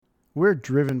We're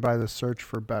driven by the search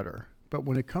for better, but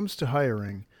when it comes to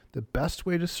hiring, the best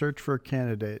way to search for a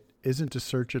candidate isn't to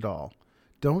search at all.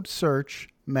 Don't search,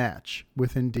 match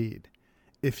with Indeed.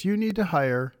 If you need to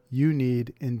hire, you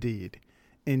need Indeed.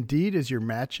 Indeed is your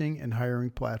matching and hiring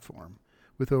platform.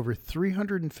 With over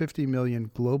 350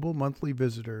 million global monthly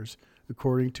visitors,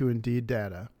 according to Indeed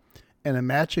data, and a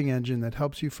matching engine that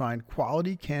helps you find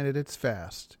quality candidates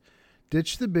fast.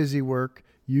 Ditch the busy work.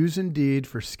 Use Indeed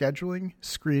for scheduling,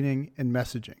 screening, and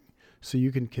messaging so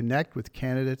you can connect with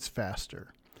candidates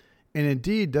faster. And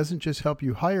Indeed doesn't just help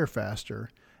you hire faster.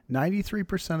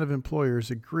 93% of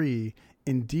employers agree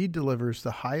Indeed delivers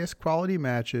the highest quality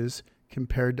matches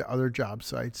compared to other job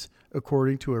sites,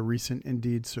 according to a recent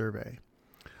Indeed survey.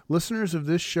 Listeners of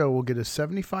this show will get a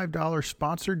 $75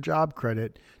 sponsored job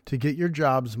credit to get your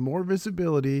jobs more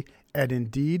visibility at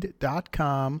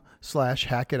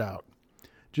Indeed.com/hackitout.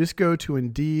 Just go to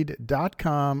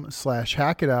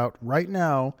Indeed.com/hackitout right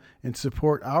now and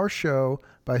support our show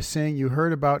by saying you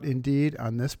heard about Indeed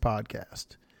on this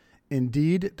podcast.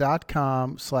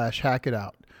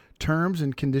 Indeed.com/hackitout. Terms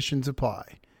and conditions apply.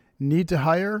 Need to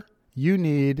hire? You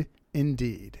need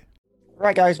Indeed.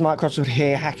 Right, guys, Mark Crosswood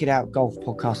here, Hack It Out Golf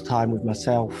Podcast time with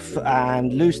myself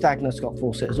and Lou Stagner, Scott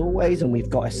Fawcett as always, and we've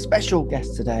got a special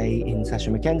guest today in Sasha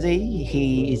McKenzie.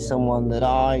 He is someone that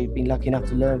I've been lucky enough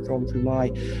to learn from through my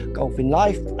golfing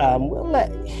life. We'll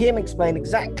let him explain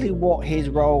exactly what his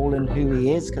role and who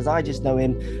he is, because I just know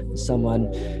him as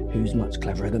someone who's much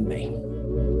cleverer than me.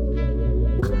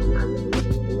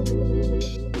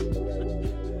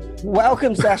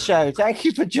 Welcome, Sasho. Thank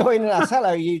you for joining us.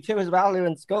 Hello, you two as well, Lou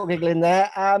and Scott giggling there.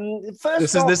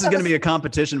 This is going to be a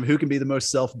competition of who can be the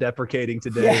most self-deprecating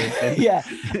today.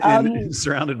 And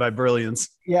surrounded by brilliance.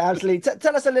 Yeah, absolutely.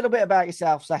 Tell us a little bit about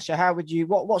yourself, Sasha. How would you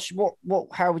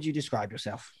how would you describe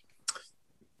yourself?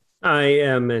 I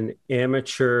am an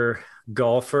amateur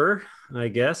golfer, I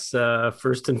guess.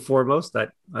 First and foremost, I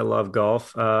love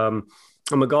golf. I'm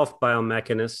a golf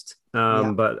biomechanist,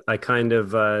 but I kind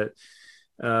of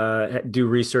do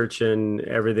research in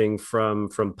everything from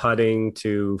putting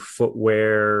to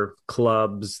footwear,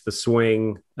 clubs, the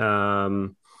swing,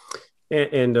 and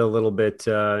a little bit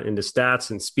into stats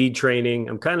and speed training.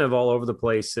 I'm kind of all over the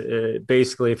place.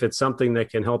 Basically, if it's something that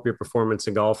can help your performance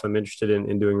in golf, I'm interested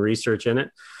in doing research in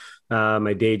it.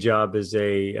 My day job is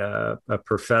a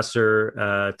professor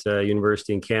at a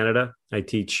university in Canada. I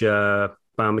teach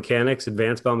biomechanics,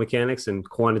 advanced biomechanics, and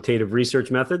quantitative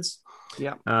research methods.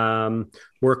 Yeah.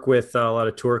 Work with a lot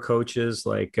of tour coaches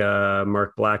like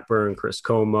Mark Blackburn, Chris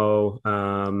Como.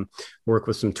 Work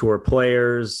with some tour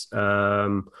players.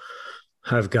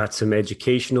 I've got some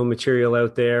educational material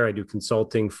out there. I do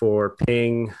consulting for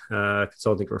Ping,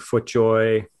 consulting for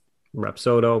FootJoy,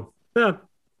 Rapsodo.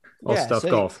 Stuff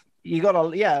golf. You got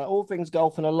all things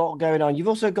golf and a lot going on. You've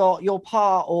also got your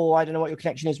part, or I don't know what your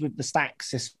connection is with the Stack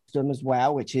system as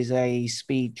well, which is a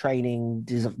speed training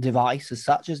device as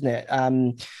such, isn't it?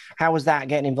 How was that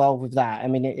getting involved with that? I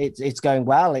mean, it's going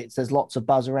well. There's lots of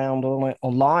buzz around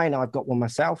online. I've got one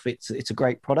myself. It's a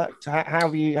great product. How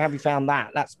have you found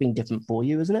that? That's been different for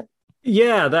you, isn't it?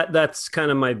 Yeah, that's kind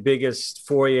of my biggest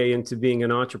foray into being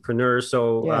an entrepreneur.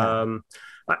 So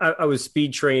I was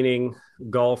speed training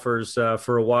golfers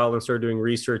for a while and started doing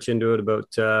research into it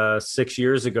about 6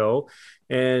 years ago,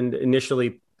 and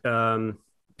initially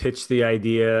pitched the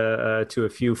idea to a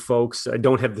few folks. I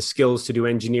don't have the skills to do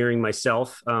engineering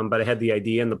myself, but I had the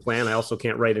idea and the plan. I also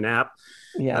can't write an app.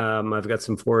 I've got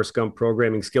some Forrest Gump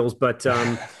programming skills, but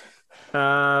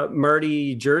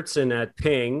Marty Jertson at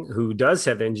Ping, who does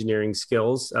have engineering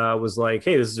skills, was like,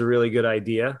 hey, this is a really good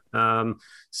idea.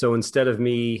 So instead of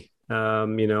me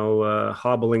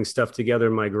hobbling stuff together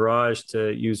in my garage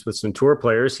to use with some tour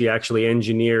players, he actually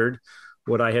engineered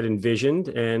what I had envisioned,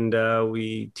 and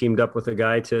we teamed up with a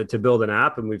guy to build an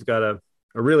app, and we've got a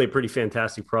really pretty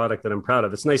fantastic product that I'm proud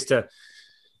of. It's nice to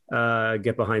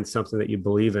get behind something that you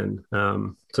believe in.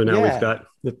 So now we've got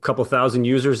a couple thousand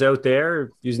users out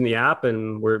there using the app,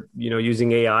 and we're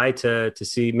using AI to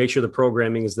make sure the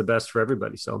programming is the best for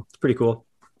everybody. So it's pretty cool.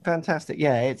 Fantastic.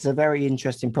 Yeah, it's a very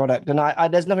interesting product, and I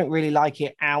there's nothing really like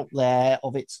it out there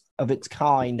of its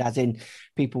kind, as in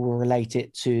people will relate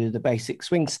it to the basic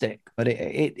swing stick, but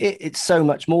it's so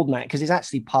much more than that, because it's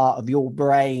actually part of your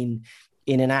brain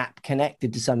in an app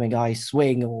connected to something I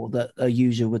swing or that a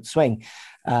user would swing.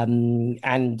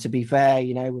 And to be fair,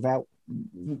 without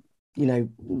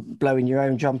blowing your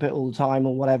own trumpet all the time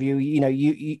or whatever.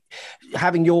 You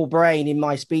having your brain in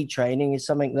my speed training is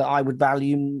something that I would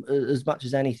value as much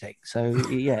as anything. So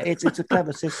yeah, it's a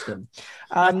clever system.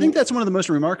 I think that's one of the most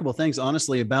remarkable things,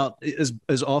 honestly, about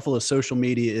as awful as social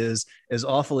media is, as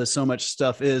awful as so much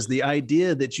stuff is, the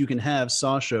idea that you can have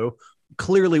Sasho,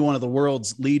 clearly one of the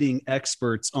world's leading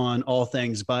experts on all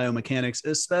things biomechanics,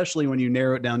 especially when you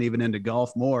narrow it down even into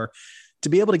golf more, to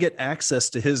be able to get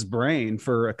access to his brain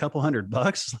for a couple $100.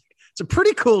 It's a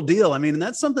pretty cool deal. I mean, and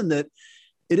that's something that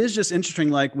it is just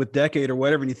interesting, like with Decade or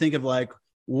whatever. And you think of like,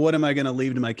 what am I going to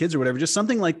leave to my kids or whatever? Just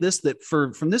something like this, that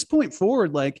from this point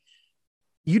forward, like,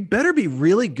 you'd better be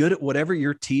really good at whatever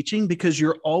you're teaching, because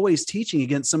you're always teaching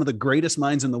against some of the greatest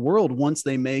minds in the world. Once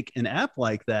they make an app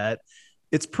like that,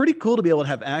 it's pretty cool to be able to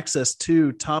have access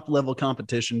to top level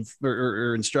competition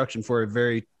or instruction for a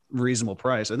very reasonable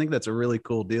price. I think that's a really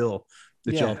cool deal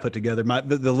that y'all put together.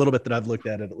 The little bit that I've looked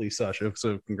at it, at least, Sasha.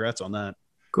 So congrats on that.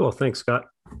 Cool. Thanks, Scott.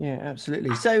 Yeah,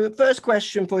 absolutely. So first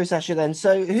question for you, Sasha, then.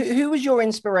 So who was your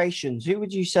inspirations? Who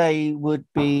would you say would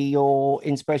be your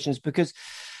inspirations? Because,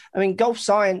 I mean, golf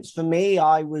science for me,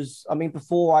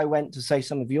 before I went to, say,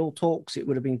 some of your talks, it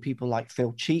would have been people like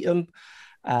Phil Cheatham.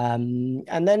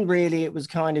 And then really it was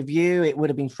kind of it would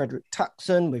have been Frederick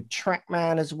Tuxon with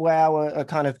TrackMan as well, a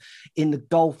kind of in the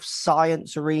golf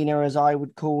science arena, as I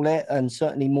would call it, and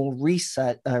certainly more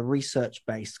research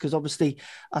based, because obviously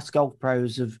us golf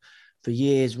pros have for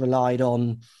years relied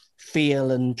on feel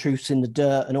and truths in the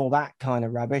dirt and all that kind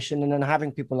of rubbish, and then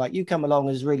having people like you come along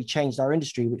has really changed our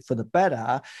industry for the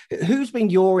better. Who's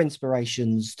been your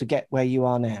inspirations to get where you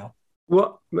are now?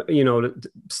 Well,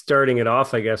 starting it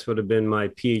off, I guess, would have been my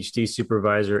PhD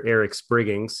supervisor, Eric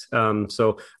Spriggins.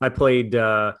 So I played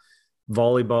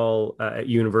volleyball at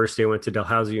university. I went to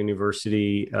Dalhousie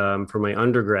University for my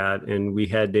undergrad, and we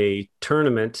had a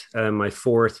tournament my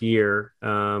fourth year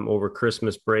over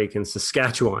Christmas break in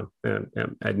Saskatchewan. I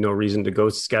had no reason to go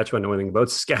to Saskatchewan, know anything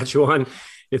about Saskatchewan.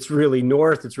 It's really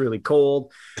north. It's really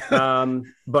cold.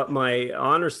 But my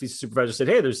honors thesis supervisor said,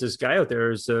 hey, there's this guy out there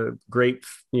who's a great,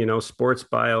 sports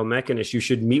biomechanist. You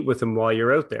should meet with him while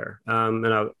you're out there. And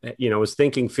I, was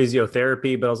thinking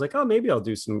physiotherapy, but I was like, oh, maybe I'll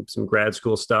do some grad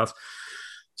school stuff.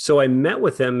 So I met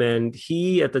with him, and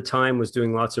he at the time was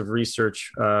doing lots of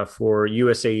research for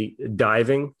USA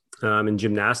diving and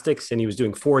gymnastics, and he was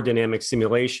doing forward dynamic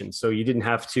simulation. So you didn't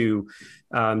have to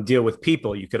deal with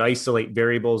people. You could isolate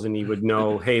variables, and he would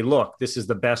know, hey, look, this is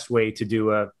the best way to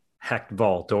do a Hecht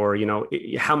vault, or,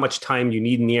 how much time you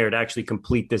need in the air to actually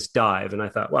complete this dive. And I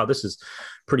thought, wow, this is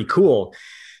pretty cool.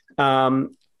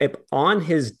 On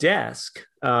his desk,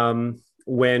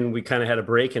 when we kind of had a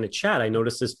break and a chat, I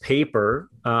noticed this paper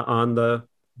on the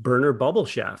burner bubble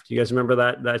shaft. You guys remember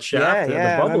that shaft?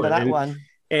 Yeah, the bubble, I remember that one.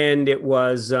 And it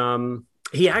was,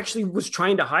 he actually was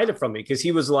trying to hide it from me, because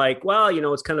he was like, well,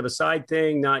 it's kind of a side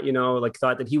thing, not,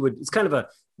 thought that it's kind of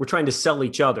we're trying to sell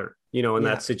each other, in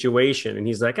that situation. And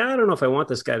he's like, I don't know if I want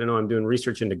this guy to know I'm doing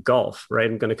research into golf, right?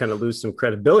 I'm going to kind of lose some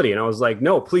credibility. And I was like,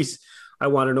 no, please, I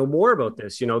want to know more about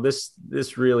this.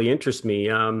 This really interests me.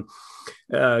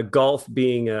 Golf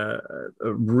being a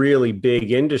really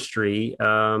big industry,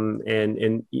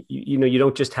 and you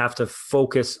don't just have to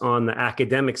focus on the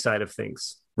academic side of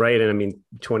things, right? And I mean,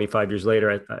 25 years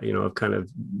later, I've kind of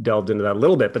delved into that a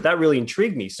little bit, but that really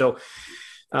intrigued me. So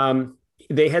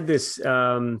they had this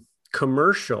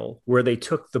commercial where they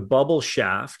took the bubble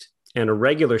shaft and a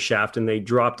regular shaft, and they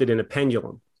dropped it in a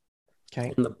pendulum.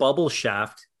 Okay. And the bubble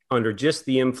shaft, under just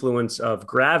the influence of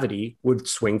gravity, would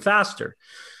swing faster.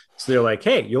 So they're like,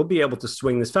 hey, you'll be able to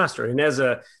swing this faster. And as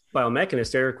a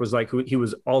biomechanist, Eric was like, he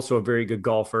was also a very good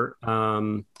golfer,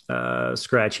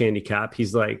 scratch handicap.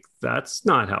 He's like, that's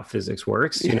not how physics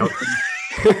works,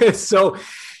 So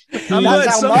I'm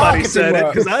glad somebody said it,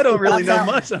 because I don't really know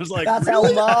much. I was like, that's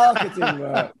really? How marketing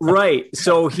works. Right.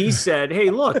 So he said, hey,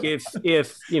 look,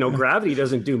 if gravity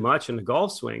doesn't do much in the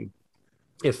golf swing,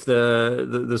 if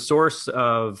the source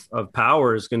of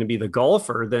power is going to be the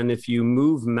golfer, then if you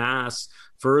move mass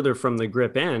further from the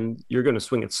grip end, you're going to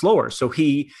swing it slower. So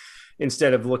he,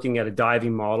 instead of looking at a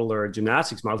diving model or a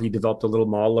gymnastics model, he developed a little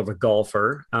model of a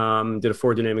golfer, did a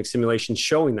forward dynamic simulation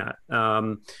showing that.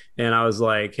 And I was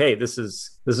like, hey, this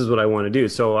is what I want to do.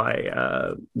 So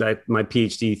my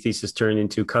PhD thesis turned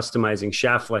into customizing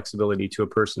shaft flexibility to a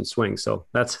person's swing. So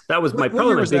that was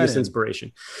probably my biggest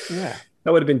inspiration. Yeah.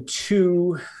 That would have been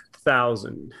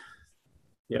 2000.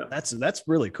 Yeah. That's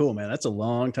really cool, man. That's a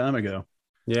long time ago.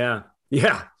 Yeah.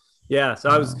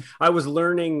 So I was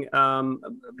learning,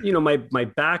 my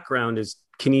background is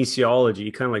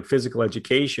kinesiology, kind of like physical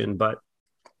education, but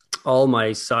all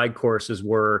my side courses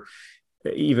were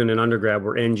even in undergrad,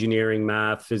 were engineering,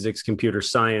 math, physics, computer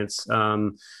science.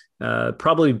 You're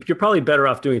probably better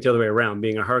off doing it the other way around,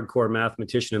 being a hardcore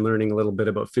mathematician and learning a little bit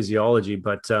about physiology.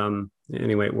 But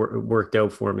anyway, it worked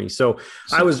out for me. So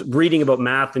I was reading about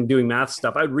math and doing math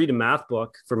stuff. I would read a math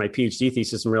book for my PhD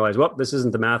thesis and realize, well, this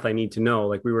isn't the math I need to know.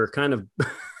 Like we were kind of,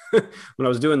 when I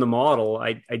was doing the model,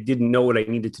 I didn't know what I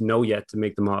needed to know yet to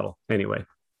make the model. Anyway,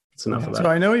 it's enough of that. So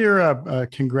I know you're,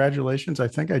 congratulations. I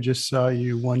think I just saw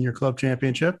you won your club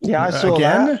championship. Yeah, I saw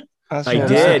again. that. I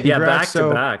did. Yeah, back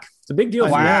to back. It's a big deal.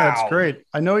 Wow. Yeah, it's great.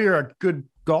 I know you're a good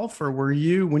golfer.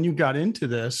 When you got into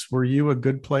this, were you a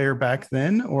good player back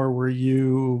then, or were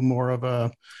you more of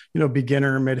a,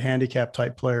 beginner mid-handicap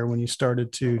type player when you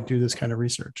started to do this kind of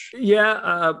research? Yeah.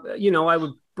 I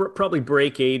would probably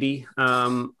break 80.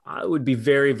 It would be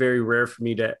very, very rare for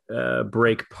me to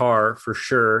break par for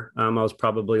sure. I was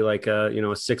probably like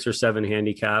a 6 or 7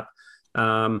 handicap. But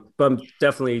I'm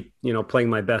definitely, playing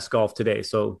my best golf today.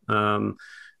 So,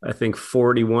 I think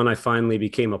 41, I finally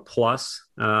became a plus,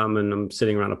 and I'm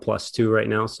sitting around a +2 right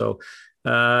now. So,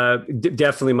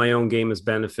 definitely my own game has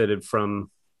benefited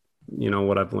from,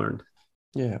 what I've learned.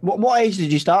 Yeah. What age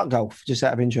did you start golf? Just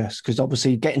out of interest, because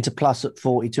obviously getting to plus at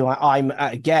 42, I'm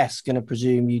at a guess going to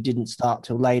presume you didn't start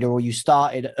till later, or you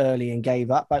started early and gave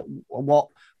up. But what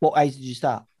age did you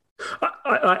start?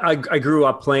 I grew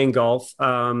up playing golf.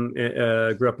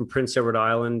 Grew up in Prince Edward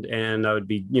Island, and I would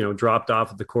be, dropped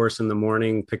off at the course in the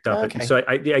morning, picked up. Okay. So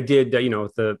I did,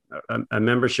 a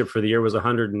membership for the year was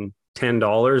 $110,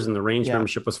 and the range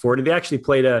membership was $40. They actually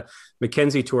played a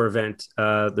Mackenzie Tour event.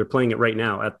 They're playing it right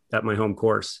now at my home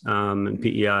course in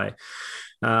PEI.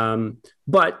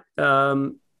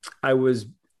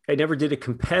 I never did it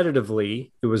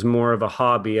competitively. It was more of a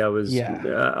hobby. I was,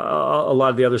 a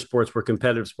lot of the other sports were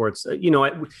competitive sports. There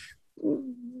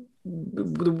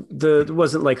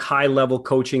wasn't like high level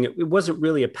coaching. It wasn't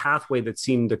really a pathway that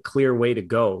seemed a clear way to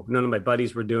go. None of my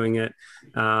buddies were doing it.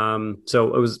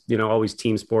 So it was, always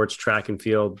team sports, track and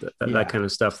field, that kind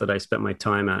of stuff that I spent my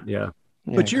time at. Yeah.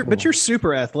 But you're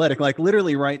super athletic. Like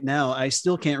literally right now, I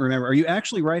still can't remember. Are you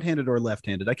actually right-handed or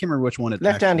left-handed? I can't remember which one.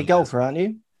 Left-handed golfer, aren't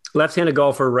you? Left-handed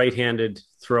golfer, right-handed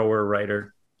thrower,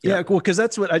 writer. Yeah, cool. Because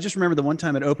that's what I just remember the one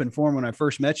time at Open Forum when I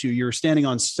first met you, you were standing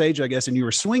on stage, I guess, and you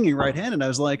were swinging right-handed. I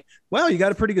was like, wow, you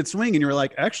got a pretty good swing. And you were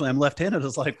like, actually, I'm left-handed. I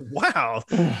was like, wow,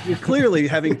 you're clearly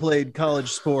having played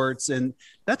college sports. And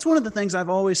that's one of the things I've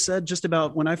always said just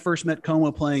about when I first met Como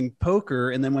playing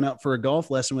poker and then went out for a golf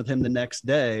lesson with him the next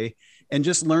day and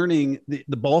just learning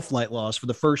the ball flight laws for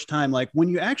the first time. Like when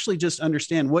you actually just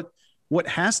understand what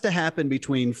has to happen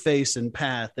between face and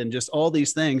path and just all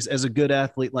these things as a good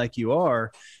athlete like you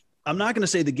are, I'm not going to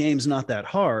say the game's not that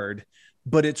hard,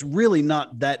 but it's really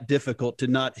not that difficult to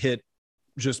not hit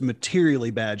just materially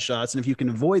bad shots. And if you can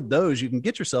avoid those, you can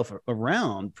get yourself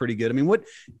around pretty good. I mean,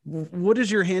 what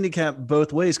is your handicap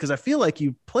both ways? Because I feel like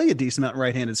you play a decent amount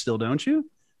right-handed still, don't you?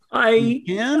 I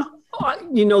can.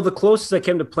 The closest I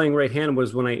came to playing right-handed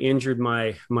was when I injured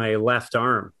my left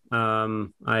arm.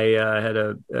 I had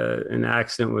an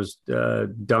accident, was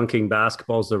dunking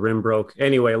basketballs, the rim broke.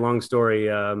 Anyway, long story,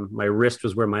 my wrist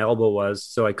was where my elbow was,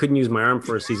 so I couldn't use my arm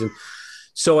for a season.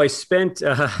 So I spent,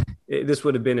 this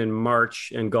would have been in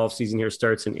March, and golf season here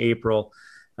starts in April.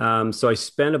 So I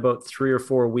spent about 3 or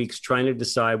 4 weeks trying to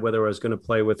decide whether I was going to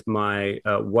play with my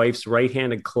wife's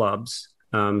right-handed clubs.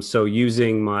 So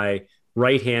using my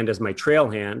right hand as my trail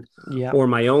hand, or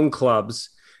my own clubs,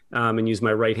 and use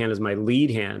my right hand as my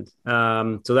lead hand.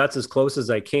 So that's as close as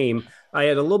I came. I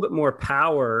had a little bit more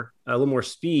power, a little more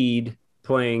speed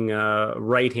playing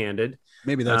right-handed.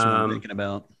 Maybe that's what I'm thinking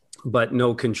about. But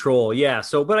no control. Yeah.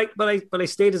 So, but I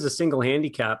stayed as a single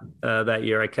handicap that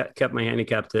year. I kept my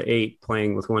handicap to 8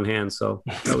 playing with one hand. So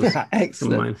that was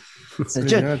excellent.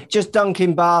 just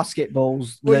dunking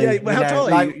basketballs. How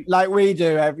tall are you? Like we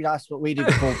do. That's what we do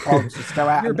before pods. Just go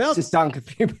out and just dunk a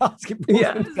few basketballs.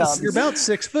 Yeah. You're about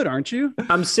 6 foot, aren't you?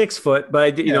 I'm 6 foot, but I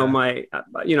did,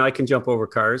 I can jump over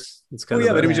cars. It's kind of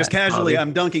but it was just casually.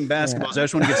 I'm dunking basketballs. I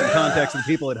just want to get some context to the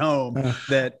people at home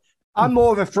that. I'm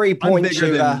more of a 3-point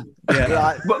shooter.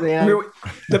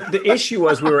 The issue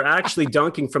was we were actually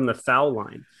dunking from the foul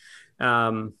line.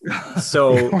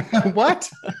 So what?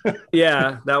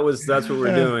 Yeah, that's what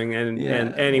we're doing. And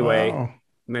anyway,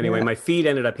 my feet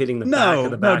ended up hitting the back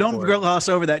of the backboard. No, don't gloss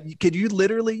over that. You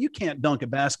can't dunk a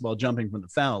basketball jumping from the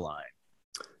foul line.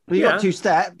 Well, you got 2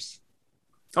 steps.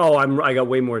 Oh, I got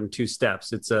way more than 2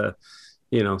 steps. It's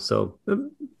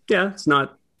it's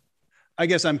not. I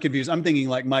guess I'm confused. I'm thinking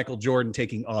like Michael Jordan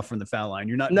taking off from the foul line.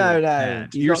 You're not. No.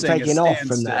 You're not taking off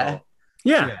from still. there.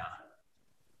 Yeah.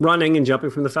 Running and jumping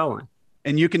from the foul line.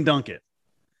 And you can dunk it.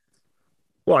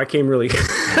 Well, I came really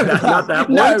not that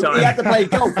one No, time. he had to play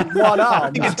golf with one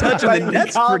arm. You can touch the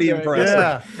net's pretty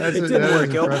impressive. Yeah, It didn't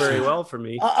work out very well for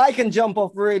me. I can jump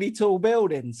off really tall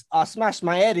buildings. I smashed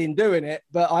my head in doing it,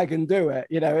 but I can do it.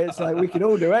 You know, it's like we can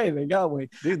all do anything, can't we?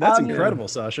 Dude, that's incredible,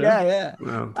 Sasha. Yeah.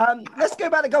 Wow. Let's go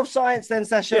back to golf science then,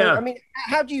 Sasha. Yeah. I mean,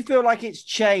 how do you feel like it's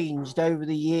changed over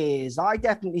the years? I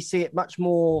definitely see it much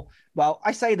more. Well,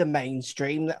 I say the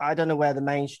mainstream. I don't know where the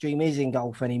mainstream is in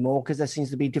golf anymore because there seems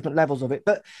to be different levels of it.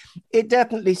 But it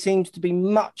definitely seems to be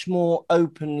much more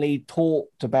openly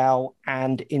talked about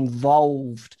and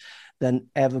involved than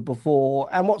ever before.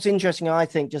 And what's interesting, I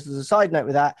think, just as a side note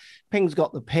with that, Ping's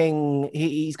got the Ping.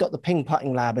 He's got the Ping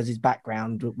putting lab as his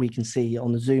background. We can see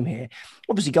on the Zoom here.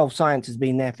 Obviously, golf science has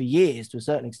been there for years to a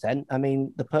certain extent. I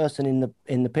mean, the person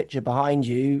in the picture behind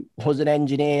you was an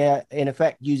engineer, in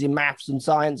effect, using maths and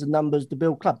science and numbers to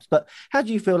build clubs. But how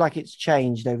do you feel like it's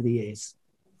changed over the years?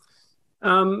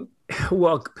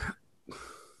 Well,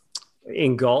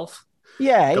 in golf.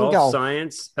 Yeah, in golf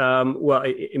science. Well,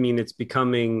 I mean, it's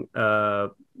becoming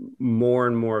more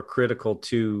and more critical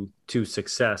to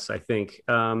success. I think.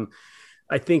 I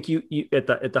think you at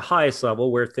the highest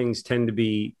level where things tend to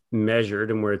be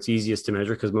measured and where it's easiest to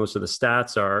measure because most of the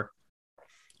stats are.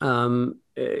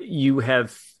 You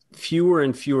have fewer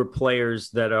and fewer players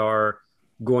that are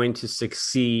going to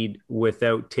succeed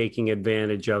without taking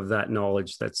advantage of that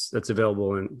knowledge that's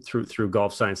available through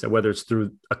golf science, whether it's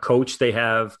through a coach they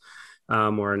have.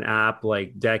 Or an app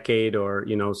like Decade, or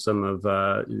some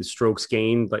of Strokes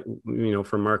Gained, like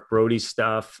for Mark Brody's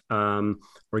stuff.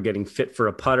 We're getting fit for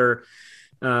a putter.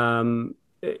 I'm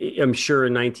sure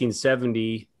in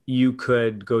 1970 you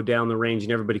could go down the range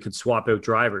and everybody could swap out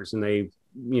drivers, and they,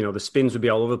 the spins would be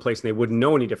all over the place, and they wouldn't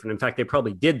know any different. In fact, they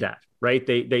probably did that, right?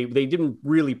 They didn't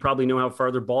really probably know how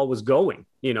far their ball was going,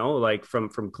 like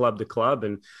from club to club.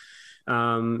 And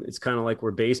it's kind of like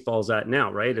where baseball's at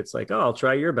now, right? It's like, oh, I'll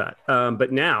try your bat.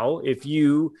 But now if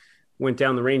you went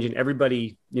down the range and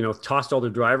everybody, tossed all their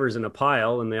drivers in a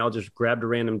pile and they all just grabbed a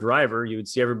random driver, you would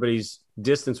see everybody's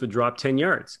distance would drop 10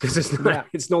 yards because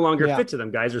it's no longer fit to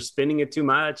them. Guys are spinning it too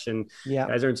much and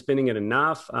guys aren't spinning it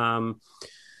enough.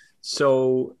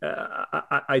 So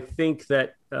I think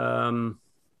that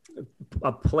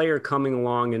a player coming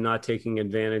along and not taking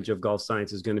advantage of golf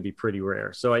science is going to be pretty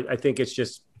rare. So I think it's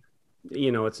just,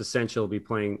 it's essential to be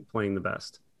playing the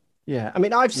best. Yeah. I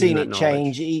mean, I've seen it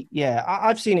change. Yeah.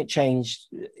 I've seen it change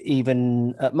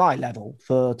even at my level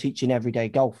for teaching everyday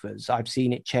golfers. I've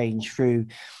seen it change through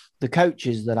the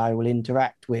coaches that I will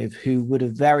interact with, who would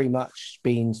have very much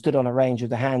been stood on a range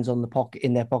with their hands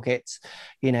in their pockets,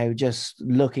 just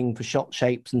looking for shot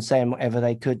shapes and saying whatever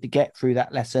they could to get through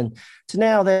that lesson, to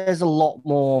now there's a lot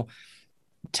more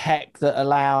tech that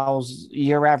allows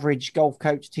your average golf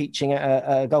coach teaching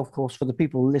a golf course for the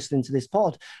people listening to this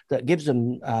pod, that gives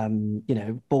them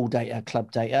ball data,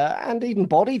 club data, and even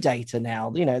body data now.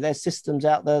 There's systems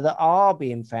out there that are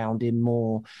being found in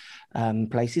more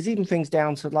places, even things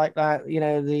down to like that,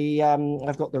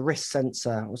 I've got the wrist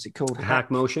sensor, what's it called,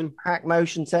 hack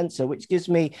motion sensor, which gives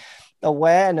me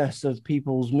awareness of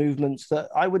people's movements that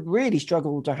I would really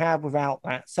struggle to have without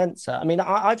that sensor. I mean,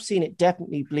 I've seen it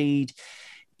definitely bleed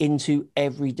into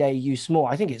everyday use more.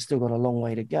 I think it's still got a long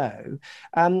way to go.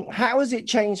 How has it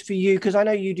changed for you? Because I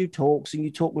know you do talks and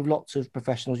you talk with lots of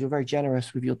professionals. You're very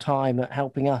generous with your time at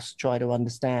helping us try to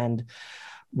understand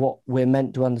what we're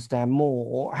meant to understand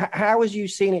more. How has you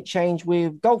seen it change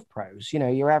with golf pros,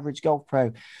 your average golf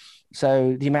pro?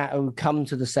 So the amount who come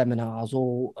to the seminars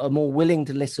or are more willing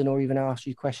to listen or even ask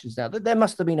you questions now, there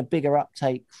must have been a bigger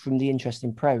uptake from the interest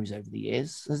in pros over the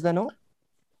years, has there not?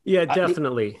 Yeah,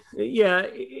 definitely.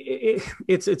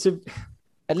 It's a.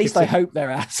 At least I hope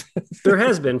there has. There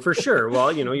has been, for sure.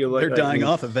 Well, they're dying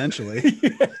off eventually.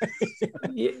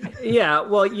 Yeah.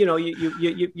 Well,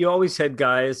 you always had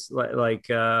guys like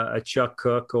a Chuck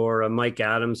Cook or a Mike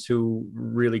Adams who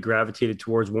really gravitated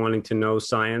towards wanting to know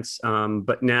science.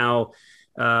 But now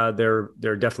there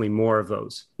are definitely more of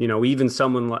those. Even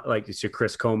someone like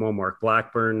Chris Como, Mark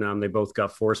Blackburn. They both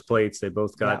got force plates. They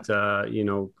both got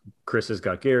Chris has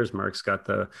got gears. Mark's got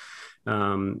the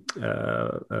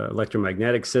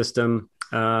electromagnetic system.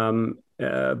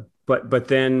 But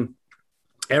then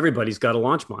everybody's got a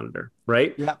launch monitor,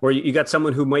 right? Yeah. Or you got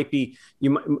someone who might be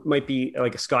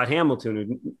like a Scott Hamilton,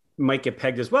 who might get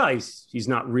pegged as, well, he's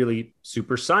not really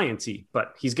super sciencey,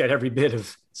 but he's got every bit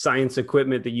of science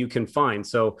equipment that you can find.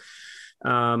 So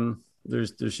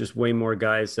there's just way more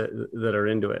guys that are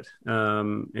into it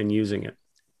and using it.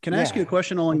 Can I ask you a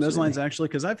question along those lines, actually?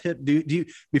 Because I've hit, do you,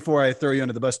 before I throw you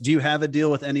under the bus, do you have a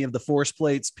deal with any of the force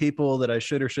plates people that I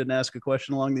should or shouldn't ask a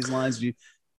question along these lines?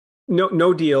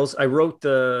 No deals. I wrote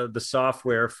the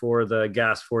software for the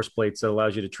gas force plates that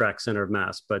allows you to track center of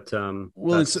mass. But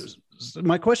Well, so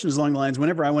my question is along the lines,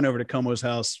 whenever I went over to Como's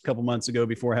house a couple months ago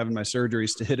before having my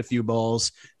surgeries to hit a few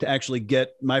balls to actually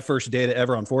get my first data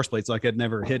ever on force plates, like I'd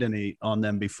never hit any on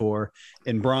them before.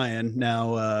 And Brian,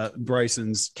 now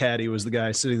Bryson's caddy, was the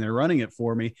guy sitting there running it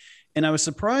for me. And I was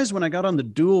surprised when I got on the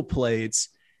dual plates.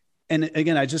 And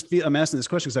again, I'm asking this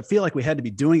question because I feel like we had to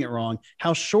be doing it wrong.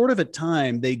 How short of a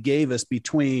time they gave us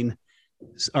between,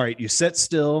 all right, you set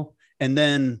still and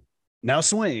then now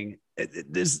swing.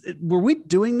 Were we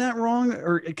doing that wrong?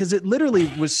 Or because it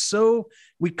literally was so,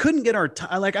 we couldn't get our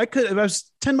time. Like I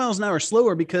was 10 miles an hour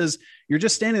slower because you're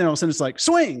just standing there. All of a sudden it's like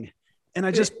swing. And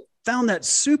I just found that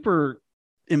super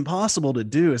impossible to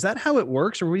do. Is that how it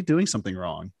works? Or were we doing something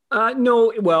wrong?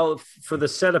 No, well, for the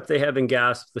setup they have in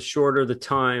gas, the shorter the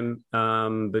time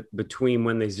between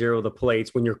when they zero the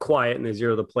plates, when you're quiet and they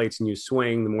zero the plates and you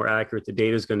swing, the more accurate the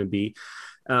data is going to be.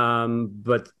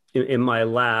 But in my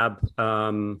lab,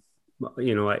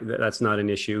 that's not an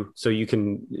issue. So you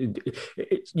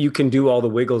can do all the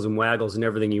wiggles and waggles and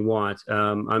everything you want.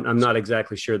 I'm not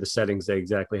exactly sure the settings they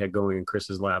exactly had going in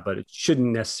Chris's lab, but it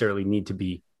shouldn't necessarily need to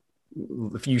be.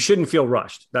 You shouldn't feel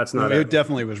rushed. That's not it.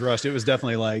 Definitely was rushed. It was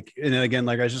definitely like, and again,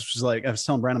 like I was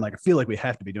telling Brandon, like, I feel like we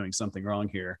have to be doing something wrong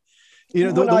here. You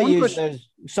know, the one question.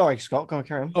 Sorry, Scott, go on,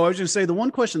 carry on. Oh, I was going to say the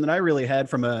one question that I really had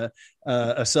from a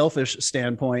selfish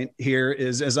standpoint here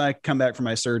is, as I come back from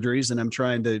my surgeries and I'm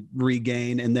trying to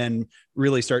regain and then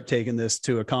really start taking this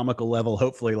to a comical level,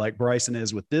 hopefully like Bryson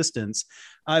is with distance.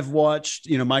 I've watched,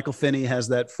 Michael Finney has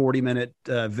that 40-minute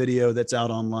video that's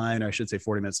out online. I should say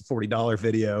 40 minutes, a $40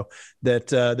 video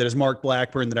that is Mark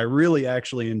Blackburn that I really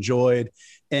actually enjoyed.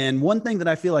 And one thing that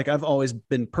I feel like I've always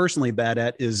been personally bad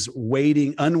at is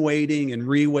unweighting and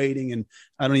reweighting. And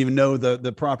I don't even know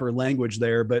the proper language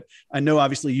there, but I know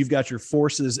obviously you've got your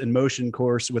forces and motion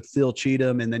course with Phil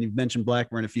Cheatham, and then you've mentioned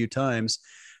Blackburn a few times.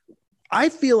 I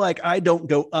feel like I don't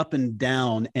go up and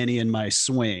down any in my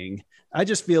swing. I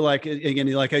just feel like,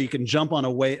 again, like how you can jump on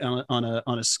a weight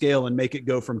on a scale and make it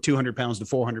go from 200 pounds to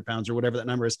 400 pounds or whatever that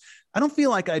number is. I don't feel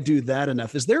like I do that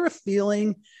enough. Is there a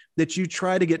feeling that you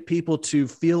try to get people to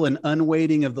feel an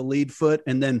unweighting of the lead foot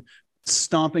and then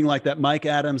stomping like that Mike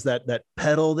Adams, that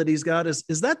pedal that he's got? Is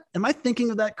that, am I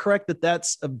thinking of that correct?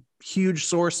 That's a huge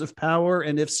source of power.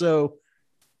 And if so,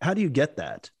 how do you get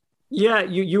that? Yeah,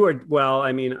 you are. Well,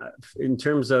 I mean, in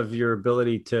terms of your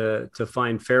ability to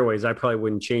find fairways, I probably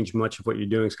wouldn't change much of what you're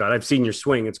doing, Scott. I've seen your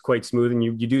swing; it's quite smooth, and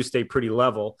you do stay pretty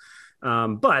level.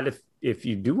 But if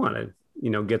you do want to,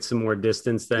 get some more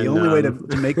distance, then the only way to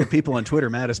make the people on Twitter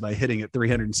mad is by hitting it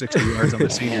 360 yards on the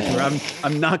senior tour.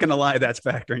 I'm not going to lie, that's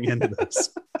factoring into this.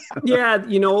 Yeah,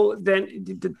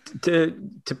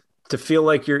 then to feel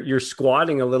like you're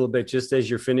squatting a little bit just as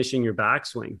you're finishing your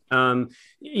backswing.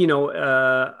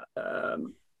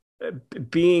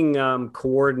 Being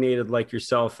coordinated like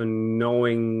yourself and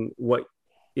knowing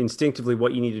instinctively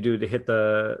what you need to do to hit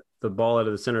the ball out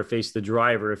of the center face of the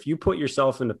driver. If you put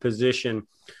yourself in a position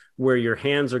where your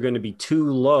hands are going to be too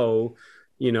low,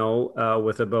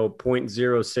 with about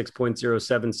 0.06,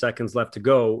 0.07 seconds left to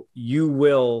go, you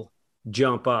will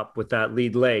jump up with that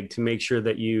lead leg to make sure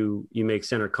that you make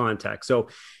center contact. So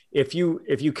if you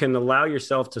can allow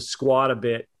yourself to squat a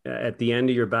bit at the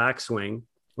end of your backswing,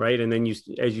 right, and then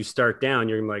as you start down,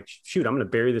 you're like, shoot, I'm going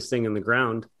to bury this thing in the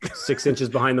ground 6 inches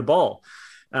behind the ball.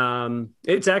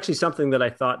 It's actually something that I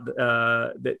thought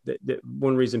that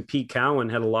one reason Pete Cowan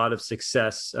had a lot of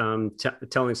success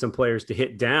telling some players to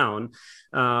hit down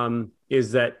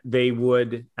is that they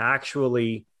would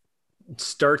actually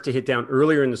start to hit down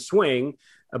earlier in the swing,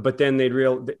 but then they'd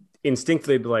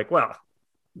instinctively be like, well,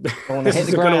 this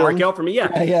isn't going to work out for me.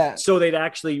 Yeah. So they'd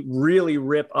actually really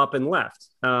rip up and left.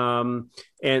 And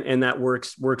that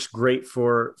works great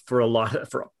for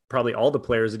probably all the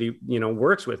players that he,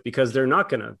 works with, because they're not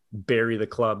going to bury the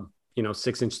club,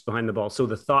 6 inches behind the ball. So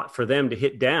the thought for them to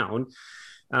hit down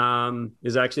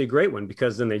is actually a great one,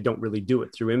 because then they don't really do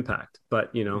it through impact.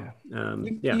 But you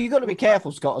got to be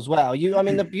careful, Scott, as well.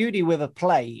 The beauty with a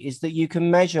play is that you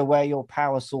can measure where your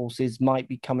power sources might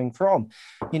be coming from.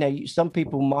 Some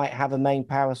people might have a main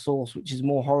power source which is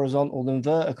more horizontal than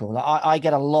vertical. I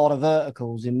get a lot of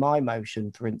verticals in my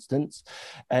motion, for instance,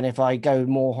 and if I go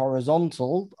more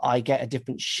horizontal, I get a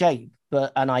different shape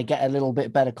and I get a little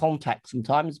bit better contact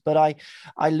sometimes, but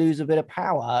I lose a bit of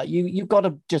power. You've got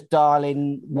to just dial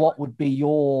in what would be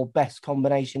your best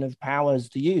combination of powers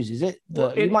to use. Is it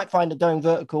that you might find that going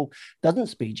vertical doesn't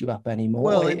speed you up anymore?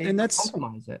 Well, and that's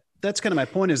compromise it. That's kind of my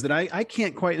point, is that I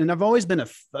can't quite, and I've always been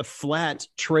a flat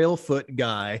trail foot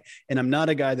guy, and I'm not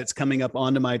a guy that's coming up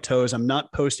onto my toes. I'm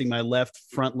not posting my left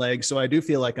front leg. So I do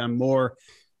feel like I'm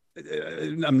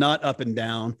not up and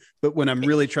down, but when I'm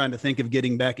really trying to think of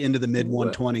getting back into the mid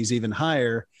 120s, even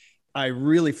higher, I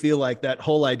really feel like that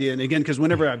whole idea. And again, because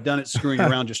whenever I've done it screwing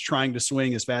around, just trying to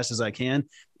swing as fast as I can,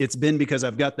 it's been because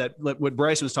I've got that, what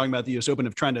Bryson was talking about, the US Open,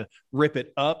 of trying to rip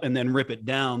it up and then rip it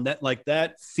down.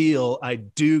 That feel, I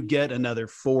do get another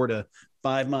 4 to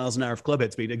 5 miles an hour of club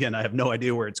head speed. Again, I have no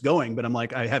idea where it's going, but I'm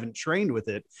like, I haven't trained with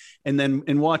it. And then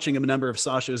in watching a number of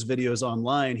Sasha's videos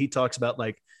online, he talks about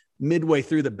like midway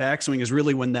through the backswing is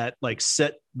really when that like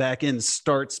set back in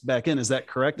starts back in. Is that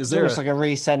correct? Is there like a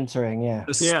recentering? Yeah.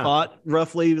 A spot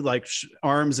roughly like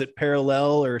arms at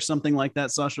parallel or something like that,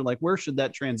 Sasha? Like where should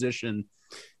that transition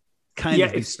kind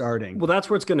of be starting? Well, that's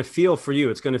where it's going to feel for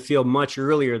you. It's going to feel much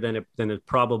earlier than it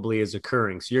probably is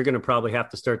occurring. So you're going to probably have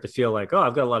to start to feel like, oh,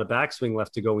 I've got a lot of backswing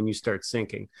left to go when you start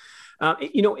sinking. An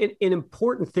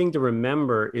important thing to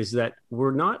remember is that we're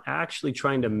not actually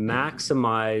trying to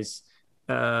maximize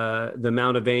the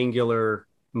amount of angular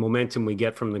momentum we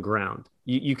get from the ground.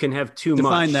 You can have too much.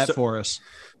 Define that for us.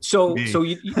 So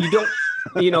you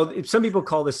don't, some people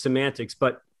call this semantics,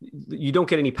 but you don't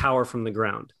get any power from the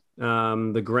ground.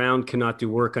 The ground cannot do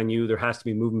work on you. There has to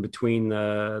be movement between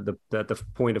the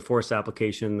point of force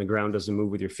application. The ground doesn't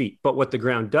move with your feet. But what the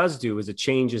ground does do is it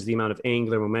changes the amount of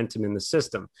angular momentum in the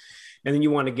system. And then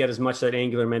you want to get as much of that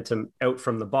angular momentum out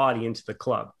from the body into the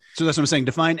club. So that's what I'm saying.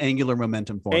 Define angular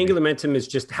momentum for me. Angular momentum is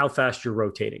just how fast you're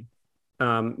rotating,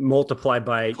 multiplied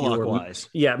by clockwise.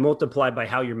 Multiplied by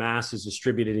how your mass is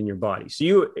distributed in your body.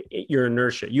 So your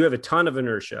inertia. You have a ton of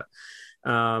inertia. Is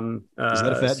that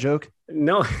a fat joke?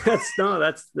 No, that's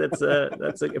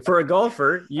for a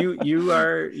golfer.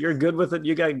 You're good with it.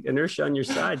 You got inertia on your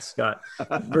side, Scott,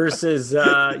 versus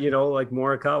like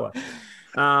Morikawa.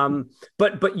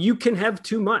 But you can have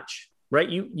too much, right?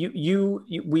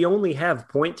 We only have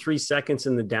 0.3 seconds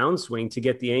in the downswing to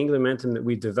get the angular momentum that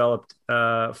we developed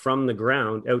from the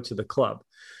ground out to the club.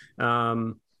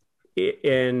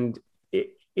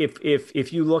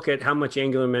 If you look at how much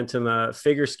angular momentum a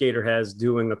figure skater has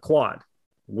doing a quad,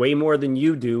 way more than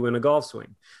you do in a golf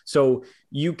swing. So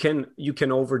you can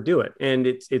overdo it. And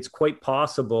it's quite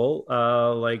possible,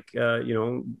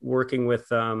 working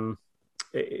with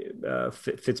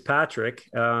Fitzpatrick,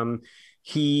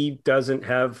 he doesn't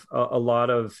have a lot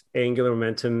of angular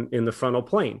momentum in the frontal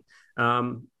plane.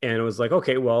 And it was like,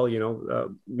 okay, well,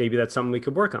 maybe that's something we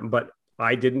could work on. But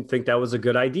I didn't think that was a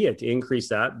good idea to increase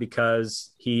that,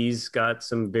 because he's got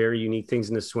some very unique things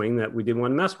in his swing that we didn't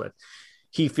want to mess with.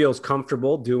 He feels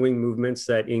comfortable doing movements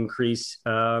that increase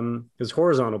his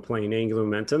horizontal plane angular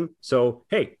momentum. So,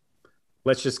 hey,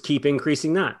 let's just keep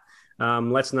increasing that.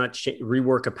 Let's not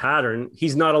rework a pattern.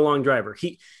 He's not a long driver.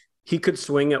 He could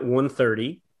swing at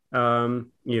 130.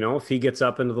 If he gets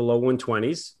up into the low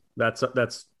 120s,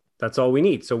 that's all we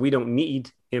need. So we don't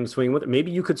need him swinging with it. Maybe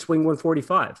you could swing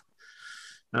 145.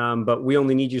 But we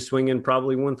only need you swinging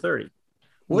probably 130.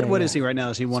 What is he right now?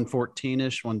 Is he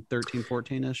 114-ish, 113,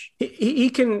 14-ish? He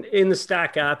can, in the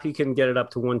Stack app, he can get it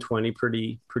up to 120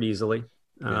 pretty easily.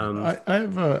 I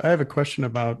have a question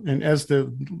about, and as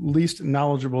the least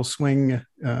knowledgeable swing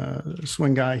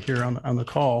guy here on the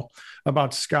call,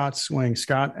 about Scott's swing.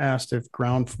 Scott asked if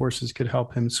ground forces could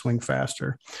help him swing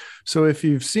faster. So if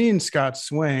you've seen Scott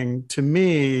swing, to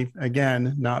me,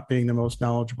 again, not being the most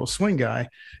knowledgeable swing guy,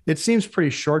 it seems pretty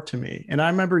short to me. And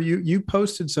I remember you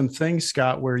posted some things,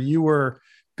 Scott, where you were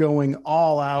going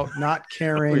all out, not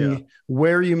caring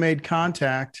where you made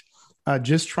contact.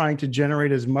 Just trying to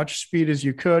generate as much speed as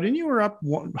you could. And you were up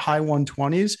high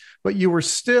 120s, but you were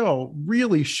still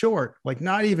really short, like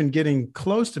not even getting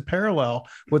close to parallel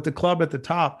with the club at the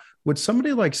top. Would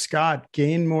somebody like Scott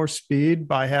gain more speed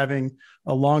by having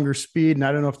a longer speed? And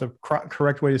I don't know if the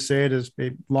correct way to say it is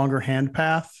a longer hand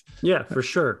path. Yeah, for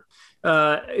sure.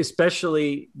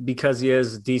 Especially because he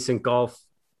has a decent golf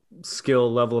skill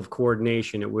level of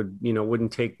coordination. It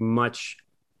wouldn't take much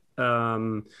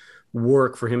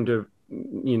work for him to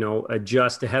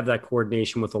adjust to have that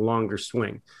coordination with a longer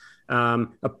swing.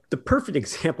 The perfect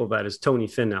example of that is Tony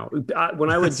Finau.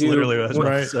 When I would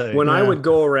I would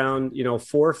go around 4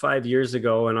 or 5 years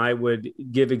ago, and I would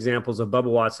give examples of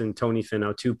Bubba Watson and Tony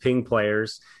Finau, two ping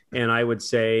players, and I would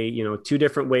say two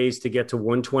different ways to get to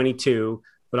 122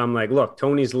 But I'm like, look,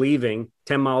 Tony's leaving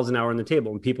 10 miles an hour on the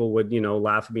table. And people would,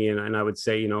 laugh at me. And I would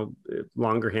say,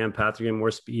 longer hand path, you're getting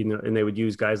more speed. And they would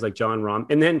use guys like Jon Rahm.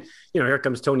 And then, here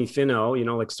comes Tony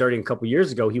Finau, like starting a couple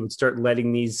years ago, he would start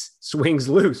letting these swings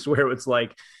loose where it's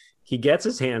like he gets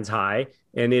his hands high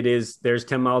and there's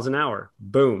 10 miles an hour.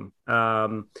 Boom.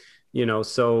 So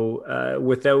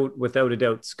without a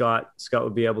doubt, Scott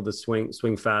would be able to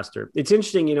swing faster. It's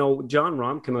interesting, Jon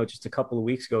Rahm came out just a couple of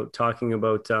weeks ago talking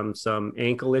about some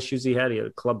ankle issues he had. He had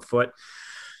a club foot,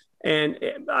 and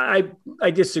I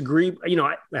disagree. We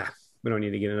don't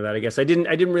need to get into that. I guess I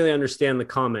didn't really understand the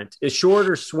comment. A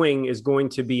shorter swing is going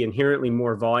to be inherently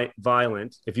more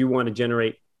violent if you want to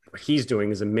generate. What he's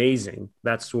doing is amazing.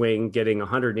 That swing, getting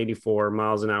 184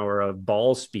 miles an hour of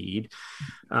ball speed.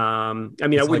 I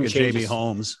wouldn't like change JB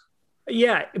Holmes.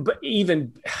 Yeah, but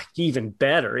even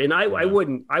better. And I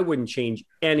wouldn't change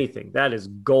anything. That is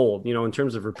gold. In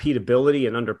terms of repeatability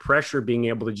and under pressure, being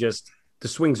able to the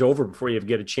swing's over before you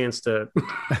get a chance to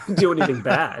do anything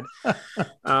bad.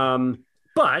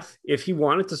 But if he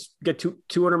wanted to get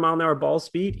 200 mile an hour ball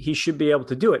speed, he should be able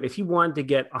to do it. If he wanted to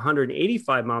get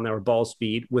 185 mile an hour ball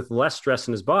speed with less stress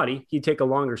in his body, he'd take a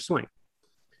longer swing.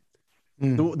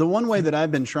 The one way that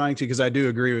I've been trying to, because I do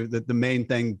agree that the main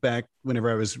thing back whenever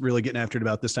I was really getting after it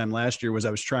about this time last year was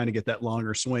I was trying to get that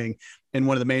longer swing. And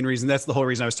one of the main reasons, that's the whole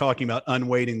reason I was talking about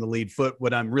unweighting the lead foot.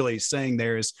 What I'm really saying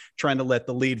there is trying to let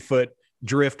the lead foot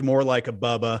drift more like a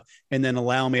Bubba and then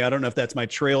allow me, I don't know if that's my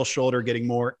trail shoulder getting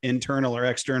more internal or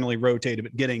externally rotated,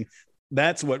 but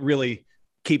that's what really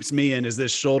keeps me in, is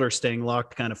this shoulder staying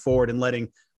locked kind of forward and letting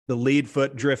the lead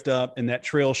foot drift up and that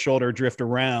trail shoulder drift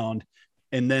around.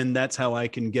 And then that's how I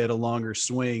can get a longer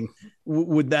swing.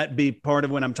 Would that be part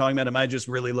of what I'm talking about? Am I just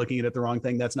really looking at it the wrong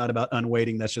thing? That's not about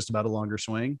unweighting. That's just about a longer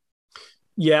swing.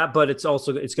 Yeah, but it's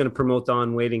going to promote the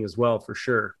unweighting as well, for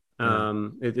sure.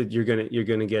 You're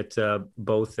gonna get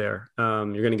both there.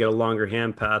 You're gonna get a longer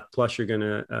hand path, plus you're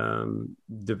gonna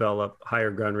develop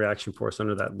higher ground reaction force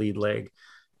under that lead leg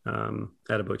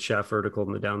at about shaft vertical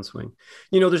in the downswing.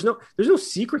 There's no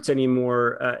secrets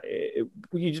anymore.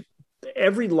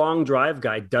 Every long drive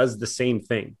guy does the same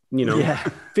thing.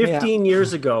 15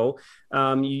 years ago,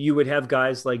 you would have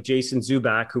guys like Jason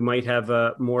Zuback who might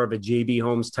have more of a JB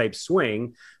Holmes type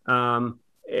swing.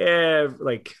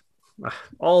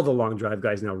 All the long drive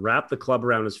guys now wrap the club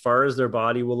around as far as their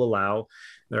body will allow.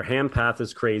 Their hand path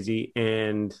is crazy.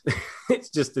 And do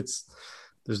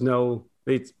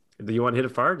you want to hit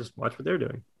it far? Just watch what they're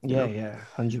doing. Yeah,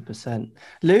 100%.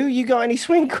 Lou, you got any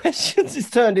swing questions? It's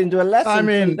turned into a lesson. I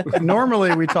mean,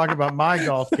 normally we talk about my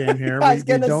golf game here. We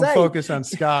don't focus on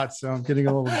Scott, so I'm getting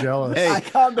a little jealous. Hey, I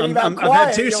can't believe I've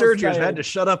had 2 surgeries. I had to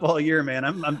shut up all year, man.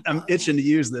 I'm itching to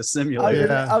use this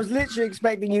simulator. I was literally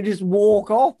expecting you to just walk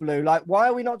off, Lou. Like, why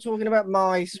are we not talking about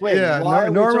my swing? Yeah,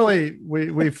 normally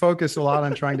we focus a lot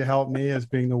on trying to help me as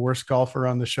being the worst golfer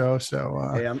on the show. So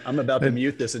hey, I'm about to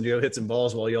mute this and go hit some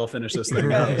balls while y'all finish this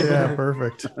thing up. Yeah,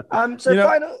 perfect.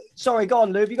 Sorry, go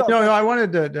on, Lou. Have you got? No, I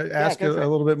wanted to ask a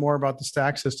little bit more about the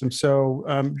stack system.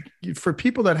 So, for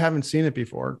people that haven't seen it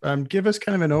before, give us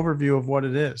kind of an overview of what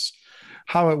it is,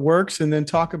 how it works, and then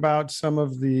talk about some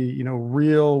of the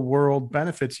real world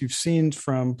benefits you've seen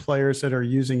from players that are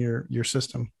using your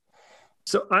system.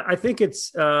 So, I think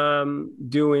it's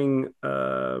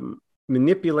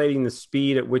manipulating the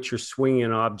speed at which you're swinging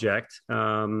an object,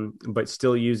 but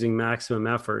still using maximum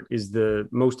effort is the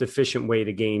most efficient way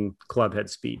to gain club head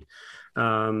speed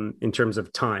in terms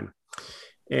of time.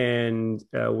 And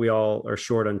we all are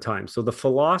short on time. So the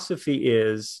philosophy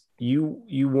is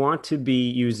you want to be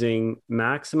using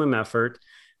maximum effort,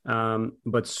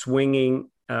 but swinging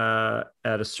at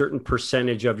a certain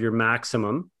percentage of your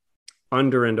maximum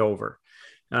under and over.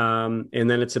 And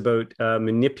then it's about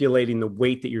manipulating the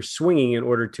weight that you're swinging in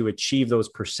order to achieve those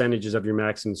percentages of your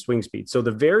maximum swing speed. So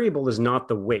the variable is not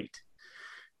the weight.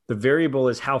 The variable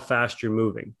is how fast you're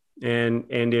moving. And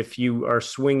if you are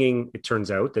swinging, it turns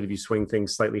out that if you swing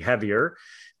things slightly heavier,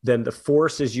 then the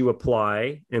forces you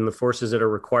apply and the forces that are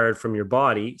required from your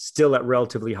body still at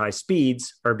relatively high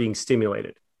speeds are being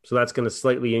stimulated. So that's going to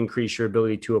slightly increase your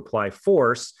ability to apply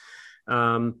force.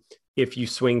 If you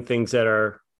swing things that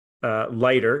are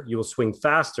lighter, you will swing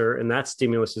faster, and that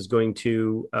stimulus is going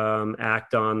to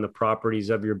act on the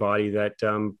properties of your body that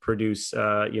produce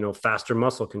faster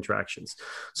muscle contractions.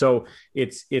 So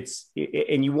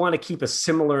and you want to keep a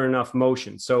similar enough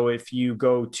motion. So if you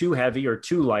go too heavy or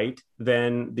too light,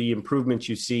 then the improvements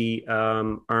you see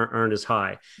aren't as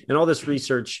high. And all this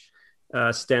research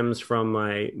stems from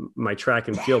my track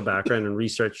and field background and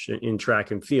research in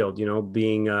track and field,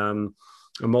 being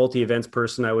a multi-events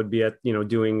person, I would be at,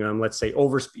 doing, let's say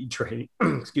overspeed training,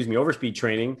 overspeed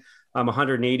training. I'm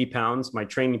 180 pounds. My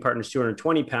training partner's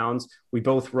 220 pounds. We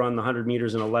both run the 100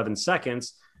 meters in 11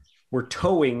 seconds. We're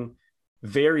towing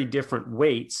very different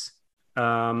weights,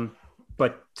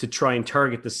 but to try and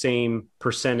target the same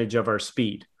percentage of our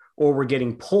speed, or we're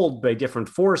getting pulled by different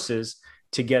forces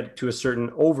to get to a certain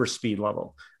overspeed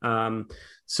level.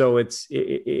 So that's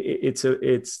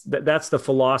the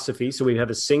philosophy. So we have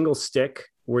a single stick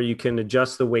where you can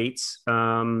adjust the weights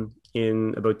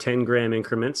in about 10 gram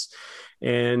increments.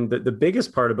 And the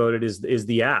biggest part about it is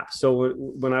the app. So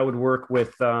when I would work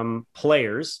with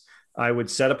players, I would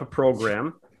set up a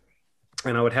program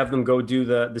and I would have them go do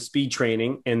the speed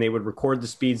training, and they would record the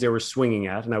speeds they were swinging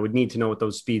at. And I would need to know what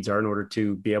those speeds are in order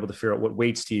to be able to figure out what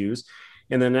weights to use.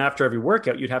 And then after every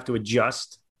workout, you'd have to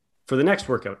adjust for the next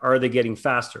workout. Are they getting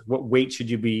faster? What weight should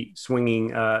you be swinging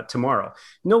tomorrow?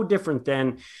 No different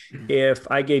than if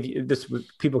I gave you this,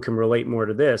 people can relate more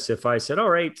to this. If I said, all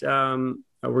right,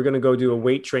 we're going to go do a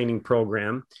weight training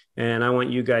program, and I want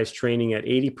you guys training at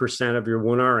 80% of your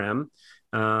 1RM.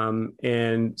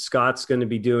 And Scott's going to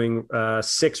be doing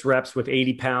 6 reps with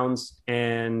 80 pounds,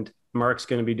 and Mark's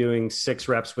going to be doing 6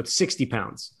 reps with 60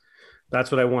 pounds. That's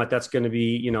what I want. That's going to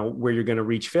be, where you're going to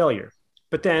reach failure.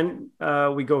 But then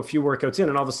we go a few workouts in,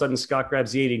 and all of a sudden Scott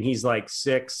grabs the 80 and he's like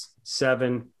 6,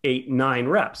 7, 8, 9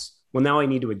 reps. Well, now I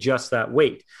need to adjust that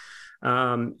weight.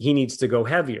 He needs to go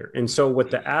heavier. And so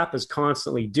what the app is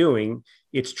constantly doing,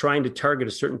 it's trying to target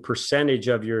a certain percentage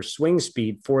of your swing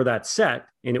speed for that set,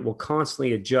 and it will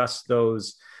constantly adjust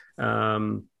those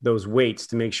weights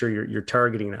to make sure you're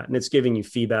targeting that. And it's giving you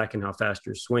feedback on how fast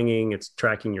you're swinging. It's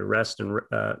tracking your rest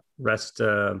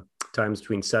times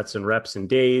between sets and reps and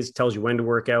days, tells you when to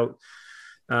work out.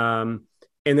 And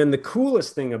then the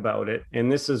coolest thing about it,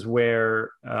 and this is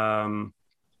where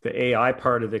the AI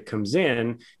part of it comes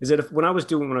in, is that when I was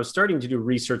starting to do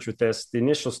research with this, the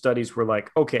initial studies were like,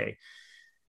 okay,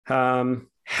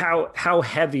 how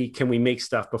heavy can we make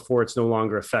stuff before it's no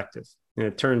longer effective? And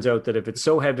it turns out that if it's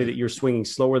so heavy that you're swinging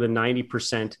slower than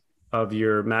 90% of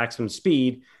your maximum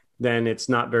speed, then it's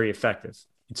not very effective.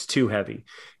 It's too heavy.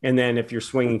 And then if you're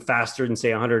swinging faster than say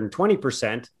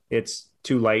 120%, it's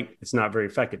too light. It's not very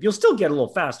effective. You'll still get a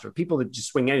little faster. People that just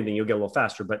swing anything, you'll get a little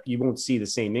faster, but you won't see the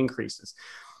same increases.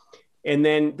 And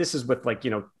then this is with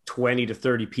 20 to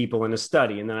 30 people in a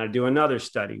study. And then I do another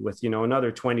study with,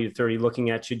 another 20 to 30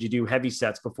 looking at, should you do heavy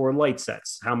sets before light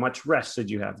sets? How much rest should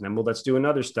you have? And then, well, let's do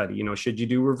another study. Should you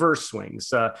do reverse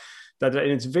swings? And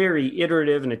it's very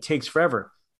iterative and it takes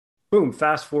forever. Boom,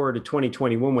 fast forward to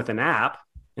 2021 with an app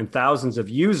and thousands of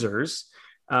users.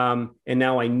 And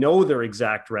now I know their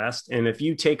exact rest. And if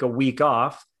you take a week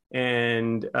off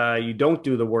and you don't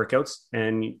do the workouts,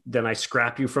 and then I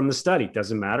scrap you from the study,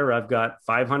 doesn't matter. I've got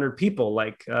 500 people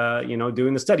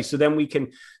doing the study. So then we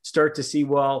can start to see,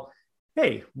 well,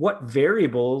 hey, what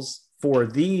variables for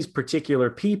these particular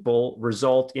people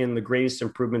result in the greatest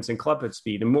improvements in club head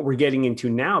speed? And what we're getting into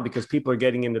now, because people are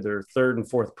getting into their 3rd and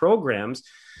 4th programs,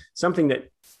 something that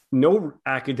no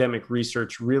academic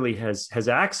research really has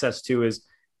access to is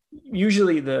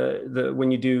usually the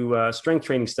when you do strength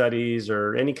training studies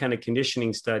or any kind of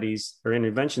conditioning studies or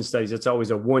intervention studies, it's always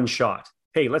a one shot.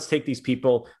 Hey, let's take these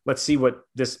people. Let's see what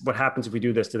happens if we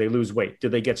do this. Do they lose weight? Do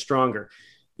they get stronger?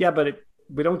 Yeah, but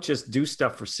we don't just do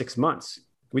stuff for 6 months.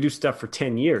 We do stuff for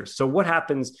 10 years. So what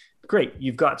happens? Great,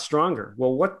 you've got stronger.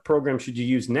 Well, what program should you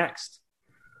use next?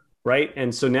 Right.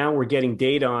 And so now we're getting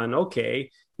data on,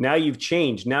 okay, now you've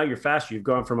changed. Now you're faster. You've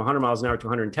gone from 100 miles an hour to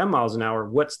 110 miles an hour.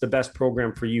 What's the best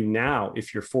program for you now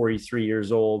if you're 43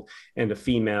 years old and a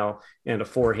female and a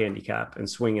 4 handicap and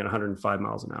swinging at 105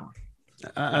 miles an hour?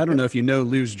 I don't know if you know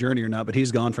Lou's journey or not, but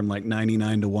he's gone from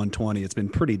 99 to 120. It's been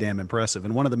pretty damn impressive.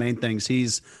 And one of the main things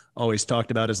he's always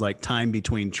talked about is time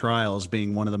between trials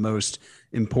being one of the most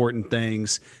important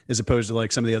things, as opposed to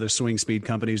some of the other swing speed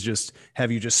companies just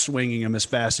have you just swinging them as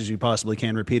fast as you possibly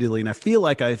can repeatedly. And I feel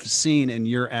like I've seen in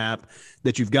your app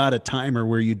that you've got a timer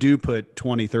where you do put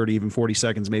 20, 30, even 40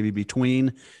 seconds maybe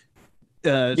between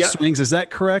swings. Is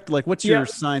that correct? What's your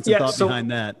science and thought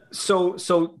behind that? So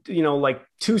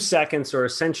 2 seconds or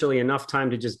essentially enough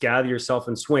time to just gather yourself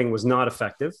and swing was not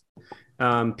effective.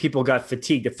 People got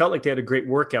fatigued. It felt like they had a great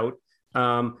workout.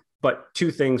 But 2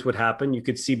 things would happen. You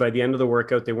could see by the end of the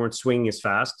workout, they weren't swinging as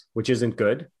fast, which isn't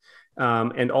good.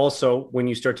 And also when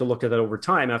you start to look at that over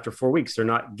time, after 4 weeks, they're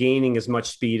not gaining as much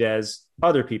speed as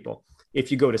other people.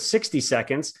 If you go to 60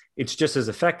 seconds, it's just as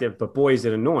effective, but boy, is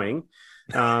it annoying.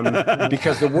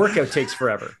 Because the workout takes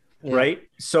forever. Right.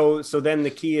 So then the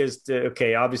key is to,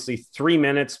 okay, obviously 3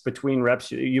 minutes between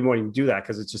reps, you won't even do that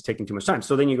because it's just taking too much time.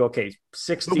 So then you go, okay,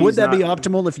 60. But would that be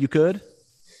optimal if you could?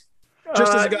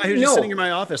 Just as a guy who's just sitting in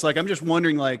my office, like I'm just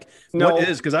wondering, like, what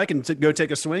is, because I can go take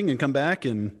a swing and come back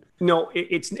and. No,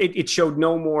 it showed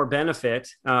no more benefit.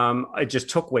 It just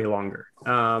took way longer.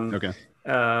 Okay.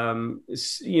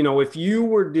 If you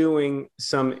were doing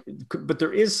but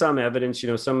there is some evidence,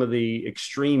 some of the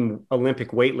extreme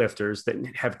Olympic weightlifters that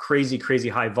have crazy, crazy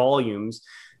high volumes.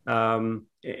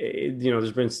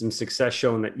 There's been some success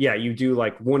shown that, you do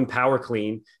like one power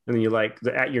clean and then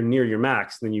you're near your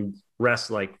max, then you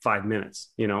rest like 5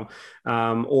 minutes,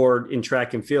 or in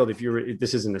track and field,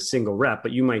 this isn't a single rep,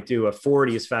 but you might do a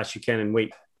 40 as fast as you can and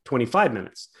wait 25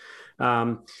 minutes.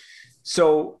 But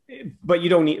you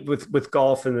don't need with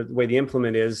golf and the way the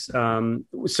implement is. So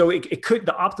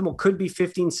the optimal could be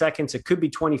 15 seconds. It could be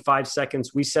 25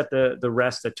 seconds. We set the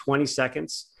rest at 20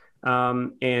 seconds.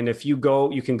 And if you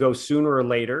can go sooner or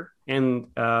later, and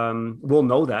we'll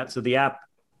know that. So the app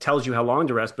tells you how long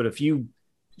to rest, but if you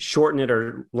shorten it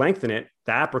or lengthen it,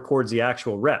 the app records the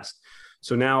actual rest.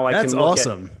 So now That's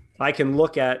awesome. I can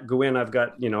go in, I've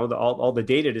got, all the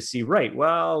data to see, right,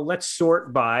 well, let's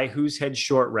sort by who's had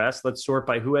short rest. Let's sort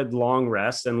by who had long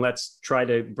rest. And let's try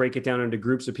to break it down into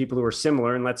groups of people who are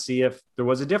similar. And let's see if there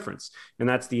was a difference. And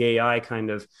that's the AI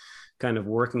kind of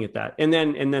working at that. And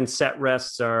then set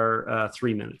rests are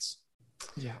 3 minutes.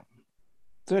 Yeah.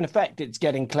 So in effect, it's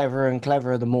getting cleverer and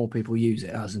cleverer the more people use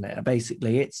it, hasn't it?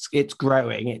 Basically, it's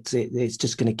growing. It's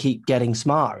just going to keep getting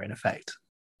smarter in effect.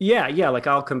 Yeah. Like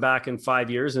I'll come back in 5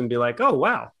 years and be like, oh,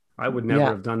 wow, I would never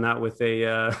have done that with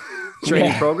a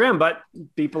training program, but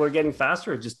people are getting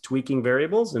faster at just tweaking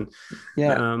variables. And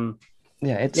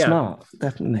it's smart,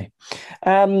 definitely.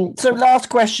 So last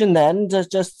question then,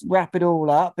 just wrap it all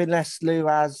up, unless Lou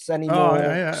has any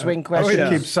more swing questions.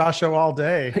 Keep Sasha all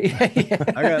day.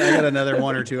 I got another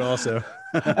one or two also.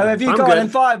 Have you got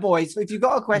fire, boys? If you've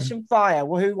got a question, fire.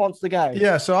 Well, who wants to go?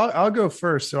 Yeah, so I'll go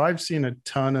first. So I've seen a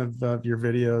ton of your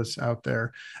videos out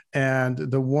there, and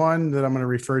the one that I'm going to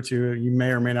refer to, you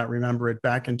may or may not remember it.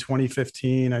 Back in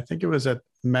 2015, I think it was at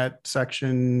Met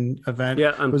Section event.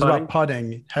 Yeah, it was about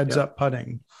putting, heads up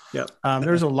putting. Yeah.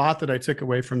 There's a lot that I took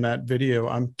away from that video.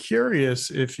 I'm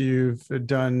curious if you've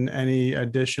done any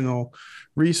additional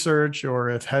research, or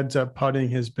if heads up putting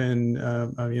has been,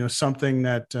 something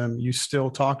that you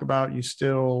still talk about, you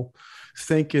still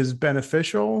think is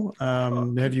beneficial.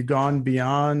 Have you gone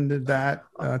beyond that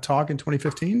talk in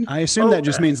 2015? I assume that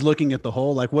just means looking at the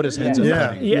hole. Like, what is heads up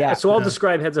putting? Yeah. So I'll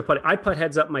describe heads up putting. I put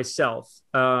heads up myself,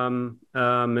 and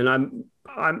I'm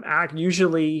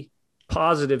usually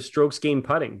positive strokes gained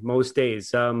putting most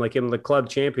days. Like in the club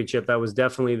championship, that was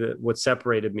definitely what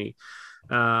separated me.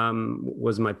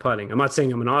 Was my putting. I'm not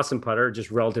saying I'm an awesome putter, just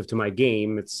relative to my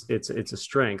game, it's a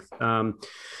strength.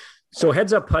 So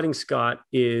heads up putting, Scott,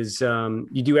 is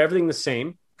you do everything the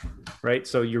same, right?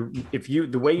 So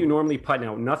the way you normally putt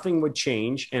now, nothing would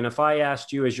change. And if I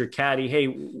asked you as your caddy,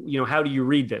 hey, how do you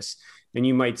read this? And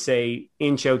you might say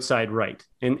inch outside right.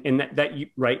 And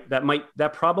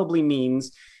that probably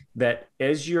means that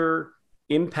as you're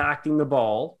impacting the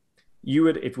ball, you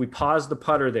would, if we pause the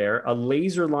putter there, a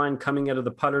laser line coming out of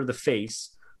the putter, the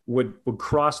face would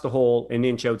cross the hole an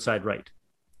inch outside right.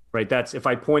 Right. That's if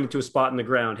I pointed to a spot in the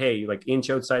ground, hey, like inch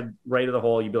outside right of the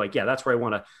hole, you'd be like, yeah, that's where I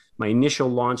want my initial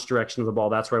launch direction of the ball.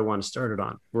 That's where I want to start it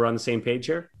on. We're on the same page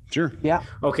here. Sure. Yeah.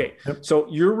 Okay. Yep. So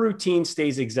your routine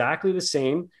stays exactly the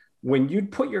same. When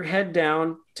you'd put your head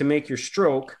down to make your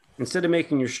stroke, instead of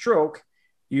making your stroke,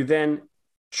 you then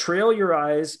trail your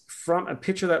eyes from a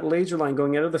picture, that laser line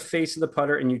going out of the face of the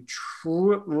putter, and you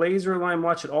laser line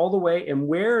watch it all the way. And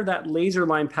where that laser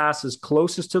line passes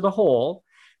closest to the hole,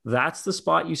 that's the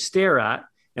spot you stare at.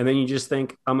 And then you just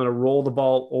think, I'm going to roll the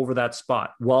ball over that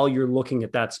spot while you're looking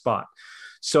at that spot.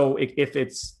 So if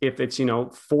it's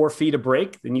 4 feet of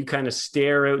break, then you kind of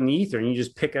stare out in the ether and you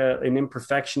just pick an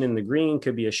imperfection in the green.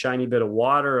 Could be a shiny bit of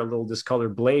water, a little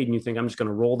discolored blade. And you think, I'm just going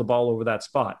to roll the ball over that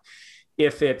spot.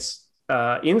 If it's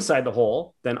inside the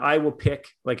hole, then I will pick,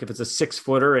 like if it's a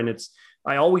 6-footer and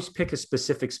I always pick a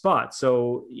specific spot.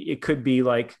 So it could be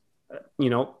like,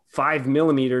 5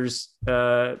 millimeters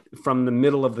from the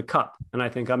middle of the cup. And I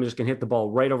think I'm just going to hit the ball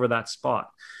right over that spot.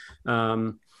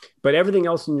 But everything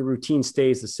else in your routine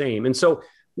stays the same. And so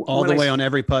all the way on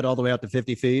every putt, all the way out to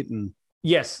 50 feet. And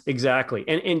yes, exactly.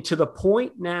 And to the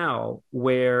point now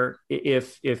where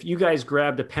if you guys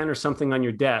grabbed a pen or something on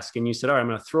your desk and you said, all right, I'm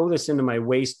going to throw this into my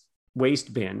waste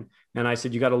bin. And I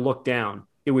said, you got to look down.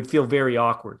 It would feel very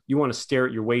awkward. You want to stare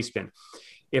at your waste bin.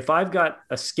 if I've got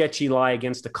a sketchy lie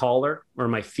against a collar or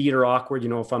my feet are awkward,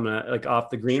 if I'm like off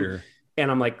the green, sure, and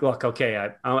I'm like, look,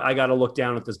 okay, I got to look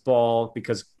down at this ball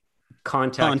because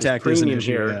contact is premium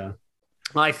here. Yeah.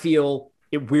 I feel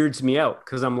it weirds me out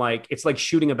because I'm like, it's like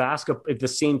shooting a basketball. It's the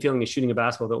same feeling as shooting a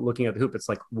basketball without looking at the hoop. It's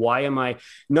like, why am I?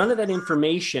 None of that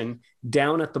information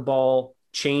down at the ball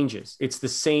changes. It's the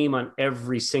same on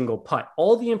every single putt.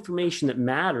 All the information that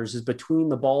matters is between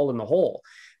the ball and the hole.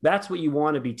 That's what you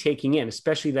want to be taking in,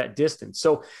 especially that distance.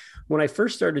 So when I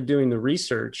first started doing the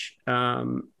research,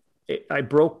 I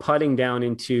broke putting down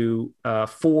into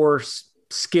 4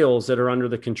 skills that are under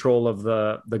the control of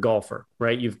the golfer,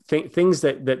 right? You've things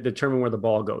that determine where the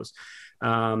ball goes.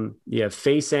 You have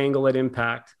face angle at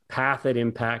impact, path at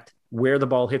impact, where the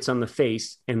ball hits on the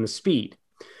face, and the speed.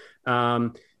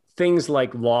 Things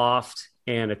like loft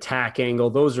and attack angle,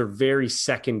 those are very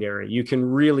secondary. You can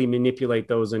really manipulate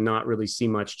those and not really see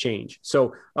much change.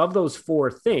 So of those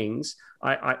 4 things,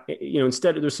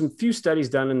 instead, there's some few studies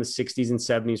done in the 60s and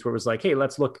 70s where it was like, hey,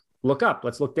 let's look up,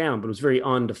 let's look down, but it was very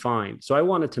undefined. So I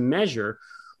wanted to measure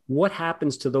what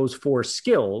happens to those 4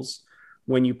 skills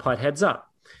when you putt heads up.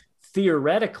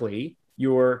 Theoretically,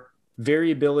 your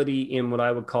variability in what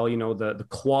I would call, the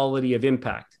quality of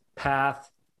impact, path,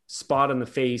 spot on the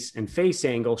face, and face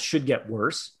angle should get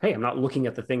worse. Hey, I'm not looking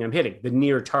at the thing I'm hitting. The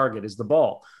near target is the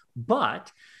ball. But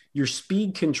your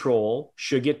speed control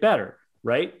should get better,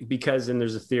 right? Because, and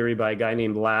there's a theory by a guy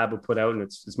named Lab who put out, and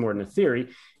it's more than a theory,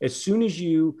 as soon as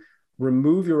you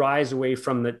remove your eyes away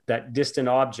from that distant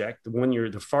object,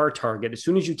 the far target, as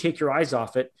soon as you take your eyes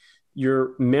off it,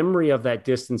 your memory of that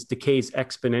distance decays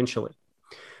exponentially.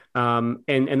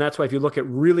 And that's why if you look at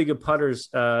really good putters,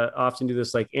 often do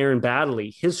this, like Aaron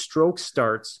Baddeley, his stroke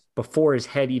starts before his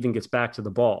head even gets back to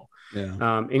the ball.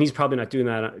 Yeah. And he's probably not doing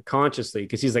that consciously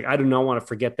because he's like, I do not want to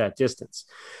forget that distance.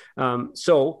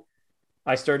 So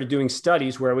I started doing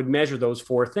studies where I would measure those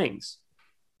 4 things.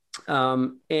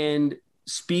 And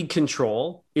speed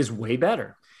control is way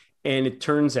better. And it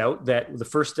turns out that the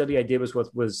first study I did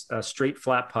was straight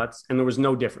flat putts, and there was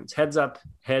no difference. Heads up,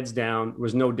 heads down, there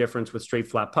was no difference with straight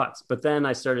flat putts. But then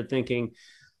I started thinking,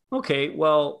 okay,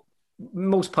 well,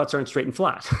 most putts aren't straight and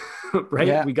flat, right?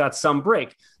 Yeah. We got some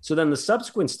break. So then the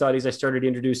subsequent studies, I started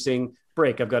introducing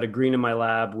break. I've got a green in my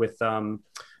lab with an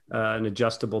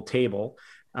adjustable table.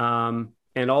 And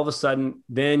all of a sudden,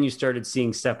 then you started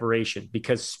seeing separation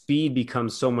because speed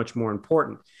becomes so much more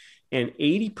important. And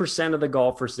 80% of the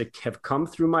golfers that have come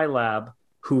through my lab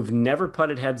who've never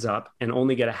putted heads up and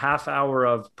only get a half hour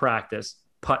of practice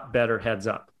putt better heads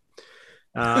up.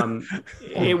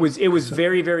 It was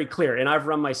very, very clear. And I've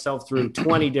run myself through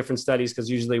 20 different studies because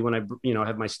usually when I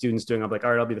have my students doing, I'm like,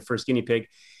 all right, I'll be the first guinea pig.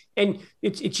 And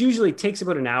it usually takes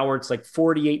about an hour. It's like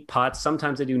 48 putts.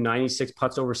 Sometimes I do 96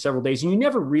 putts over several days. And you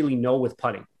never really know with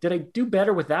putting. Did I do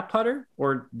better with that putter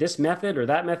or this method or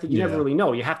that method? You never really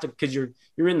know. You have to, because you're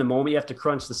in the moment, you have to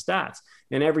crunch the stats.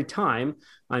 And every time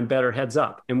I'm better heads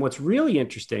up. And what's really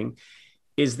interesting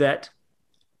is that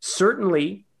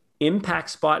certainly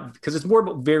impact spot, because it's more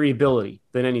about variability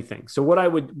than anything. So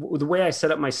the way I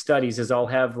set up my studies is I'll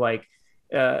have like,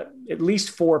 at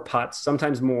least 4 putts,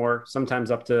 sometimes more,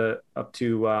 sometimes up to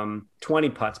 20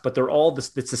 putts, but they're all it's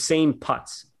the same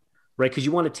putts, right? Because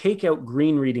you want to take out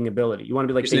green reading ability. You want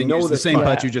to be like, they know the same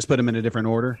putt, you just put them in a different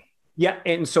order. Yeah.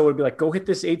 And so it'd be like, go hit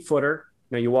this 8-footer.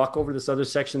 Now you walk over this other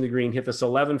section of the green, hit this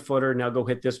 11-footer. Now go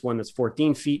hit this one that's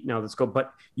 14 feet. Now let's go.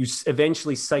 But you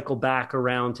eventually cycle back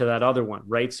around to that other one,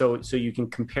 right? So you can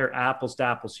compare apples to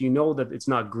apples. So you know that it's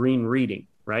not green reading,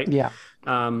 right? Yeah.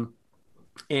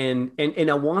 And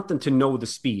I want them to know the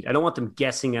speed. I don't want them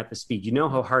guessing at the speed. You know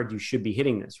how hard you should be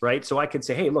hitting this, right? So I could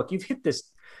say, hey, look, you've hit this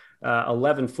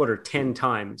 11-footer 10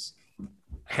 times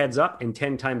heads up and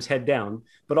 10 times head down,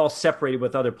 but all separated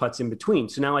with other putts in between.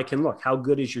 So now I can look, how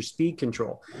good is your speed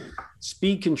control?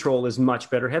 Speed control is much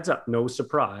better heads up. No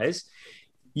surprise.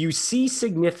 You see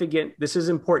significant, this is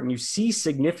important, you see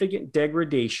significant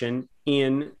degradation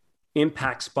in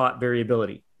impact spot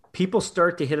variability. People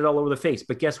start to hit it all over the face,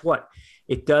 but guess what?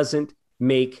 It doesn't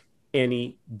make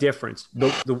any difference.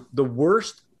 The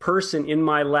worst person in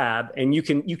my lab, and you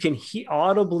can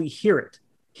audibly hear it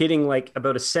hitting like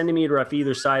about a centimeter off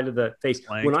either side of the face.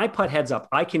 When I putt heads up,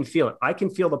 I can feel it. I can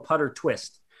feel the putter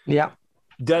twist. Yeah.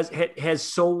 Has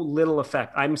so little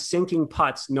effect. I'm sinking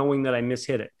putts knowing that I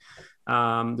mishit it.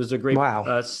 There's a great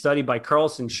study by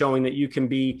Carlson showing that you can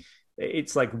be,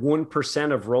 it's like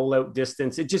 1% of rollout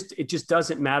distance. It just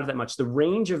doesn't matter that much. The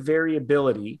range of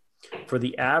variability for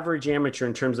the average amateur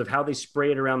in terms of how they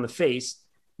spray it around the face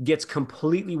gets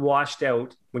completely washed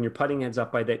out when you're putting heads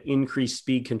up by that increased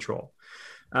speed control.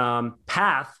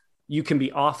 Path, you can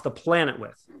be off the planet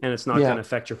with, and it's not going to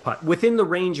affect your putt within the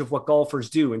range of what golfers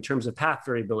do in terms of path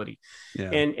variability. Yeah.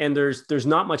 And there's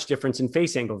not much difference in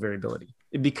face angle variability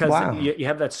because you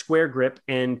have that square grip,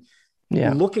 and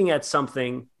looking at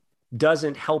something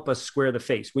doesn't help us square the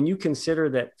face. When you consider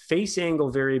that face angle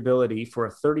variability for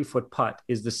a 30-foot putt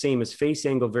is the same as face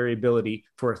angle variability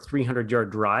for a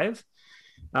 300-yard drive,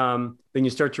 then you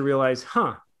start to realize,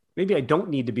 maybe I don't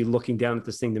need to be looking down at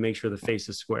this thing to make sure the face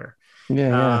is square.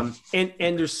 And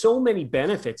there's so many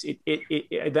benefits.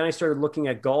 Then I started looking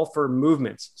at golfer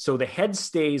movements. So the head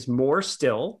stays more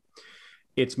still.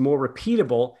 It's more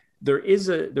repeatable. There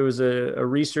was a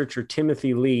researcher,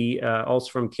 Timothy Lee, also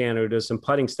from Canada, who does some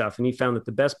putting stuff. And he found that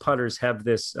the best putters have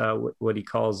this, what he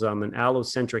calls an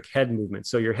allocentric head movement.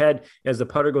 So your head, as the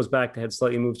putter goes back, the head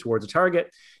slightly moves towards the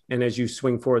target. And as you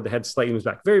swing forward, the head slightly moves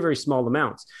back. Very, very small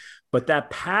amounts. But that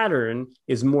pattern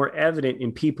is more evident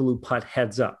in people who putt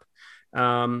heads up.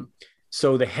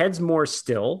 So the head's more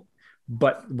still,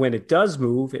 but when it does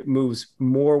move, it moves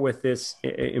more with this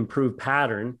improved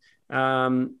pattern.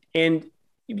 And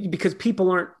because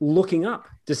people aren't looking up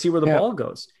to see where the ball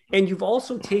goes. And you've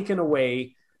also taken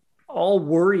away all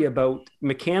worry about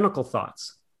mechanical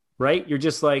thoughts, right? You're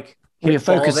just like, you're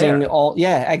focusing all,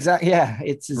 exactly. Yeah.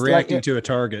 It's reacting to a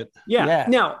target. Yeah.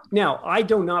 Now I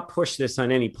do not push this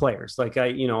on any players. Like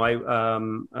I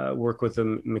work with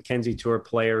a Mackenzie Tour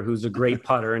player who's a great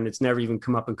putter, and it's never even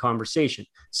come up in conversation.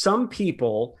 Some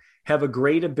people have a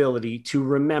great ability to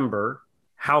remember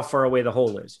how far away the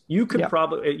hole is. You could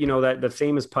probably, that the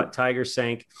famous putt Tiger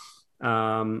sank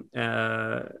on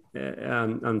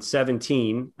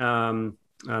 17 on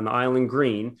the Island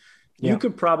Green. You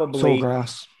could probably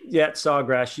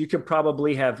Sawgrass. You could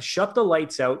probably have shut the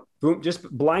lights out, boom, just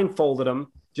blindfolded him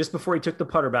just before he took the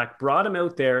putter back, brought him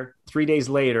out there 3 days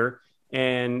later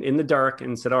and in the dark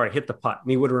and said, all right, hit the putt. And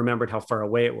he would have remembered how far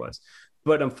away it was.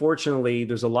 But unfortunately,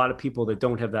 there's a lot of people that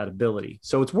don't have that ability.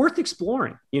 So it's worth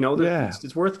exploring,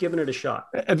 it's worth giving it a shot.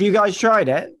 Have you guys tried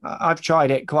it? I've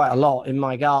tried it quite a lot in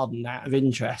my garden out of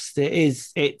interest.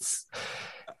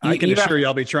 I can assure you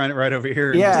I'll be trying it right over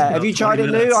here. Have you tried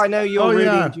it, Lou? I know you're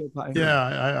really into your putting.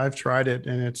 I've tried it,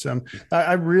 and it's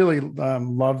I really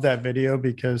love that video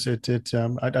because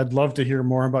I'd love to hear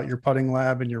more about your putting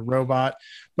lab and your robot.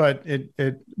 But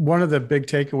one of the big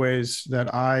takeaways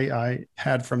that I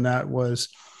had from that was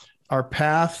our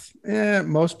path.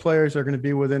 Most players are going to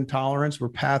be within tolerance where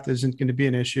path isn't going to be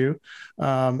an issue.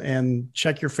 And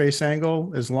check your face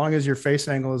angle. As long as your face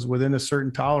angle is within a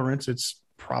certain tolerance, it's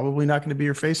probably not going to be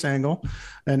your face angle,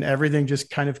 and everything just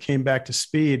kind of came back to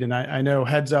speed. And I know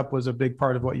heads up was a big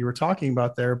part of what you were talking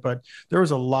about there, but there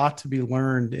was a lot to be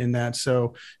learned in that.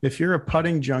 So if you're a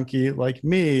putting junkie like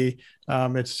me,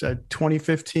 it's a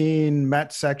 2015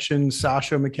 Met section,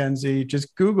 Sasha Mackenzie,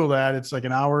 just Google that. It's like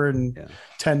an hour and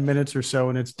 10 minutes or so.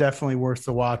 And it's definitely worth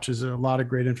the watch. There's a lot of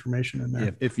great information in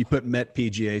there. If you put Met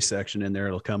PGA section in there,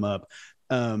 it'll come up.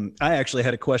 I actually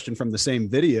had a question from the same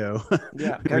video. We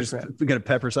got a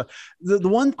pepper sauce. The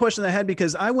one question I had,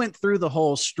 because I went through the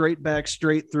whole straight back,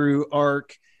 straight through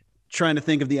arc, trying to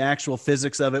think of the actual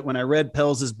physics of it. When I read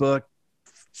Pells's book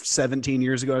 17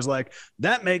 years ago, I was like,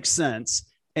 that makes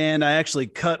sense. And I actually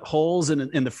cut holes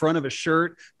in the front of a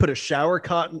shirt, put a shower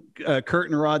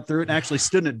curtain rod through it, and actually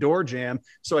stood in a door jamb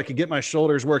so I could get my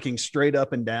shoulders working straight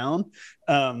up and down.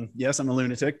 Yes, I'm a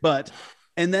lunatic,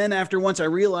 and then once I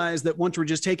realized that once we're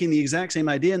just taking the exact same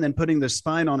idea and then putting the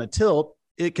spine on a tilt,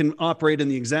 it can operate in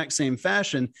the exact same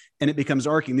fashion and it becomes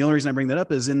arcing. The only reason I bring that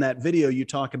up is in that video, you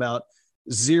talk about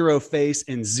zero face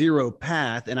and zero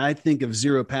path. And I think of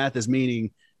zero path as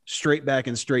meaning straight back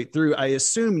and straight through. I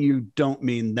assume you don't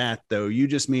mean that though. You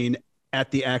just mean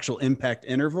at the actual impact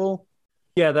interval.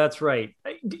 Yeah, that's right.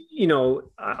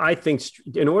 I think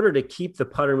in order to keep the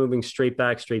putter moving straight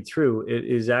back, straight through,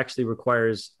 it actually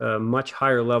requires a much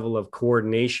higher level of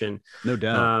coordination. No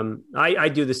doubt. I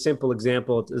do the simple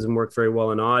example. It doesn't work very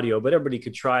well in audio, but everybody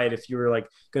could try it. If you were like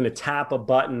going to tap a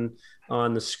button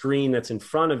on the screen that's in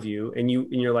front of you, and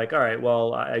you're like, all right,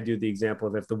 well, I do the example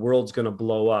of if the world's going to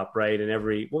blow up, right? And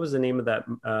what was the name of that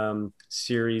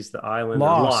series, The Island?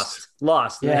 Lost.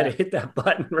 Yeah. You had to hit that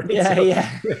button, right?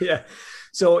 Yeah.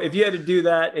 So if you had to do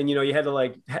that and, you had to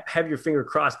like have your finger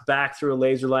crossed back through a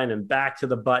laser line and back to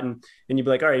the button, and you'd be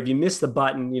like, all right, if you miss the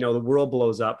button, the world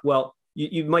blows up. Well,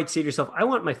 you might say to yourself, I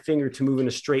want my finger to move in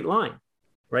a straight line,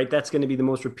 right? That's going to be the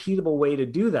most repeatable way to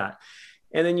do that.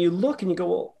 And then you look and you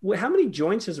go, well, how many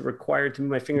joints is it required to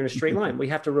move my finger in a straight line? Well,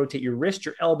 you have to rotate your wrist,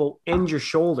 your elbow, and your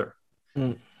shoulder.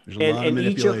 There's a lot of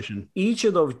manipulation. Each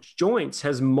of those joints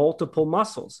has multiple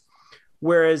muscles.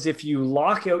 Whereas if you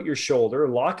lock out your shoulder,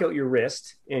 lock out your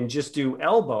wrist, and just do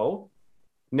elbow,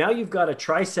 Now you've got a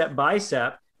tricep,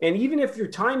 bicep, and even if your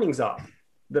timing's off,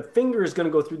 the finger is going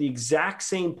to go through the exact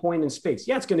same point in space.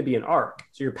 Yeah, it's going to be an arc.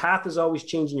 So your path is always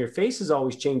changing, your face is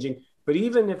always changing. But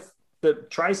even if the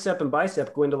tricep and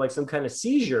bicep go into like some kind of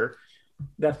seizure,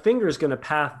 that finger is going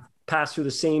to pass through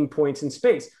the same points in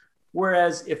space.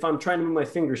 Whereas if I'm trying to move my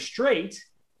finger straight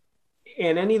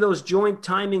and any of those joint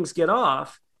timings get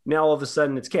off, now all of a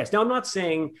sudden it's chaos. Now, I'm not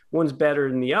saying one's better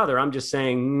than the other. I'm just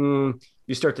saying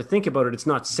you start to think about it, it's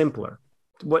not simpler.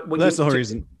 That's the whole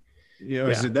reason.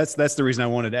 That's the reason I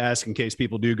wanted to ask, in case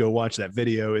people do go watch that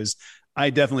video, is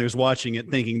I definitely was watching it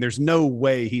thinking there's no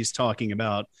way he's talking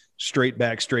about straight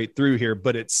back, straight through here.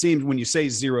 But it seems when you say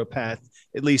zero path,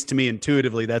 at least to me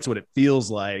intuitively, that's what it feels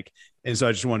like. And so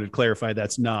I just wanted to clarify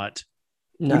that's not.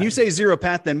 No. When you say zero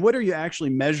path, then what are you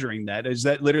actually measuring that? Is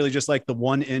that literally just like the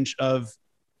 1 inch of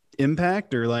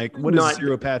impact, or like what does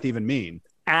zero path even mean?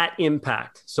 At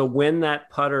impact. So when that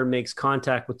putter makes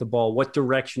contact with the ball, what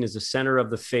direction is the center of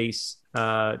the face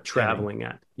traveling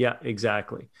at? Yeah,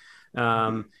 exactly.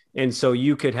 And so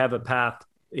you could have a path.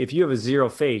 If you have a zero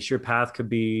face, your path could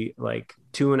be like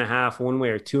 2.5 one way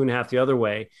or 2.5 the other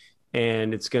way,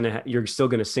 and you're still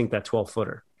gonna sink that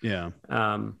 12-footer. Yeah.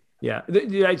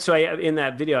 So in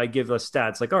that video, I give the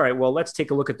stats like, all right, well, let's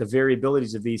take a look at the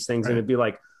variabilities of these things, right. And it'd be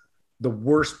like, the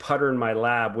worst putter in my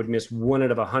lab would miss 1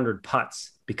 out of 100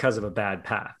 putts because of a bad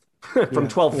path from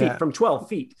 12 feet. From 12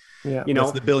 feet,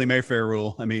 that's the Billy Mayfair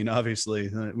rule. I mean, obviously,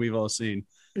 we've all seen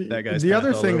that guy's. The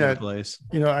other thing that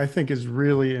I think is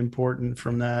really important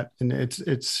from that, and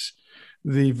it's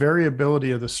the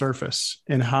variability of the surface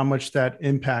and how much that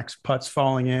impacts putts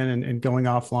falling in and going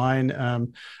offline. I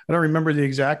don't remember the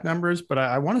exact numbers, but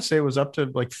I want to say it was up to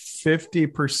like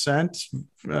 50%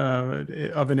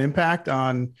 of an impact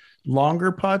on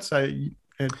longer putts.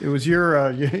 It was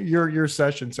your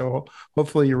session, so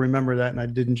hopefully you remember that, and I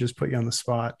didn't just put you on the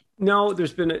spot. No,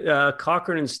 there's been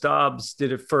Cochran and Stobbs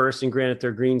did it first, and granted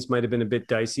their greens might have been a bit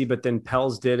dicey, but then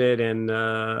Pels did it, and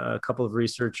a couple of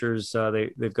researchers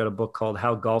they've got a book called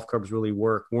How Golf Clubs Really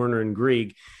Work, Werner and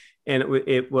Grieg, and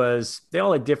it was they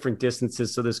all had different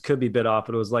distances, so this could be a bit off,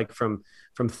 but it was like from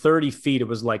 30 feet, it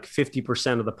was like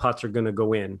 50% of the putts are going to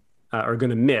go in. Are going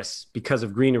to miss because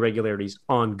of green irregularities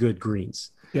on good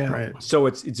greens. Yeah, right. So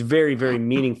it's very, very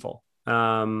meaningful.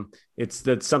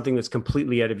 That's something that's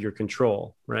completely out of your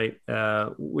control, right?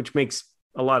 Which makes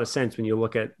a lot of sense when you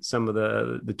look at some of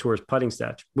the tour's putting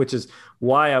stats. Which is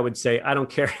why I would say I don't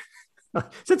care.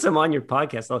 Since I'm on your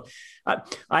podcast,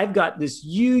 I've got this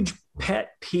huge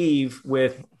pet peeve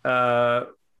with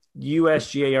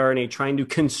USGA R&A trying to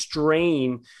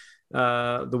constrain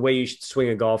the way you should swing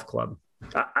a golf club.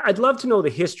 I'd love to know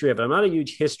the history of it. I'm not a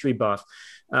huge history buff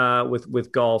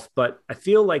with golf, but I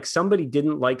feel like somebody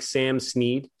didn't like Sam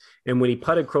Snead. And when he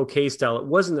putted croquet style, it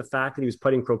wasn't the fact that he was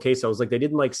putting croquet style. It was like they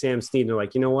didn't like Sam Snead. And they're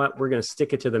like, you know what? We're going to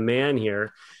stick it to the man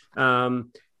here.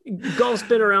 Golf's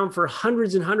been around for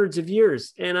hundreds and hundreds of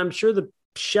years. And I'm sure the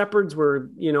shepherds were,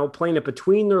 playing it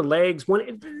between their legs.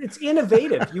 It's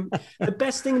innovative. The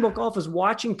best thing about golf is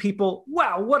watching people.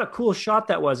 Wow, what a cool shot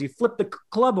that was. You flipped the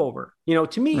club over.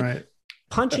 To me, right.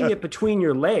 Punching it between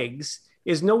your legs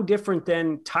is no different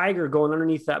than Tiger going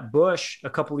underneath that bush a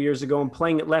couple of years ago and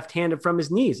playing it left-handed from his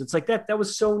knees. It's like that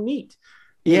was so neat.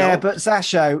 Yeah, but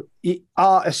Sasho,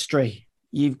 artistry.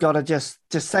 You've got to just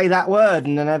say that word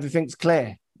and then everything's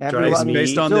clear.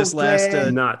 Based on this last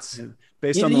nuts.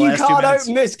 Based on the last 2 minutes. You can't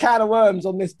open this can of worms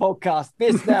on this podcast.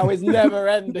 This now is never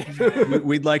ending.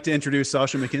 We'd like to introduce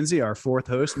Sasha McKenzie, our fourth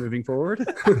host moving forward.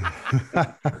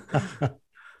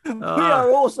 We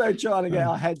are also trying to get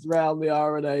our heads around the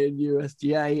R&A and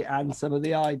USGA and some of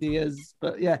the ideas.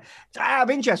 But yeah, out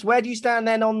of interest, where do you stand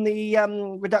then on the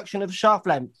reduction of shaft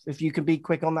length? If you can be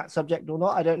quick on that subject or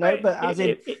not, I don't know. But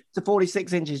to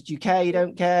 46 inches, do you care? You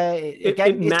don't care? It's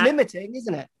limiting,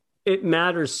 isn't it? It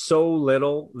matters so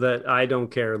little that I don't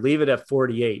care. Leave it at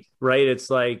 48, right? It's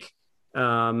like,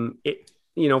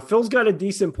 Phil's got a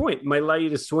decent point. It might allow you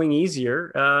to swing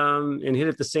easier and hit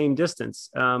at the same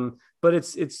distance. But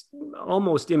it's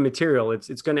almost immaterial.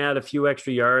 It's going to add a few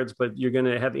extra yards, but you're going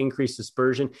to have increased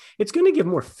dispersion. It's going to give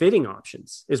more fitting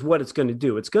options is what it's going to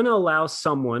do. It's going to allow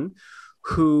someone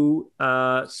who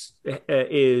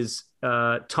is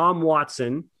Tom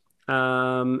Watson,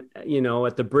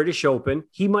 at the British Open.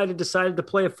 He might have decided to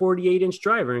play a 48-inch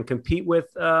driver and compete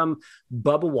with Bubba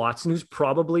Watson, who's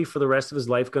probably for the rest of his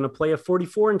life going to play a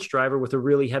 44-inch driver with a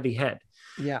really heavy head.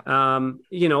 Yeah.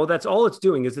 That's all it's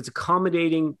doing is it's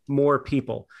accommodating more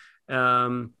people.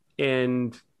 Like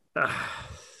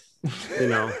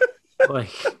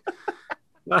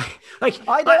Like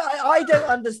I don't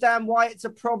understand why it's a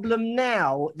problem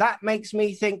now. That makes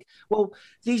me think, well,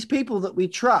 these people that we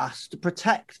trust to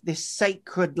protect this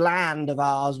sacred land of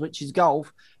ours, which is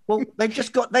golf, well, they've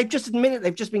just admitted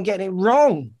they've just been getting it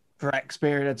wrong for X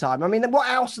period of time. I mean, what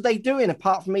else are they doing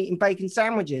apart from eating bacon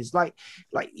sandwiches? Like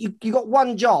you got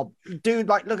one job, dude,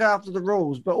 like look after the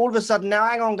rules, but all of a sudden now,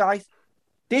 hang on, guys,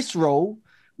 this rule,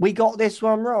 we got this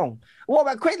one wrong. What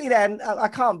about quickly then? I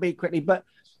can't beat quickly, but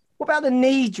what about the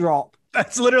knee drop?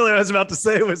 That's literally what I was about to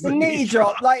say was the knee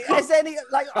drop. Like,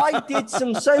 I did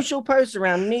some social posts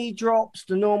around knee drops,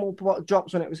 the normal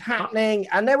drops when it was happening,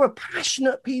 and there were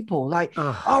passionate people like,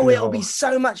 it'll be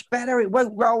so much better. It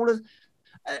won't roll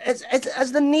as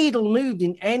the needle moved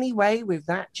in any way with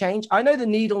that change. I know the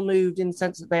needle moved in the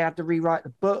sense that they had to rewrite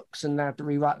the books and they have to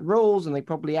rewrite the rules, and they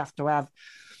probably have to have,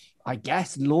 I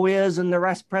guess, lawyers and the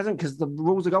rest present because the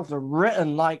rules of golf are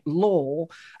written like law.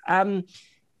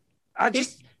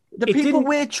 The people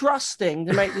we're trusting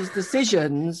to make these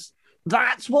decisions,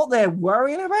 that's what they're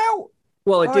worrying about.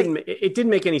 Well, it didn't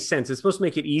make any sense. It's supposed to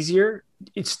make it easier.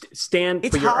 Stand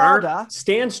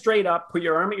straight up, put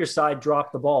your arm at your side,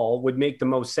 drop the ball would make the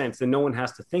most sense. Then no one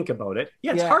has to think about it.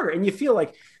 Yeah, it's harder. And you feel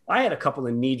like I had a couple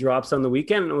of knee drops on the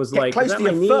weekend and it was like, close to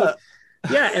your foot.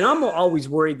 Yeah, and I'm always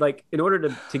worried, like, in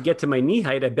order to get to my knee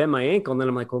height, I bend my ankle, and then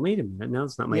I'm like, well, wait a minute, now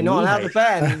it's not my knee height.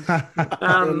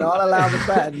 You're not allowed to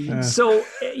bend. So,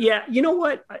 yeah, you know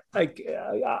what?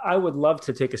 I would love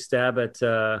to take a stab at,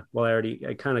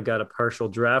 I kind of got a partial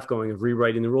draft going of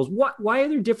rewriting the rules. Why are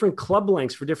there different club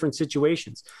lengths for different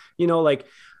situations? You know, like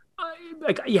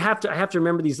I have to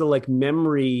remember these little like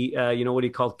memory, what do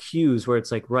you call cues, where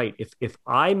it's like, right, if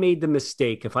I made the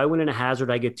mistake, if I went in a hazard,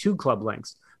 I get 2 club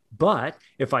lengths. But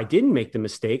if I didn't make the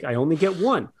mistake, I only get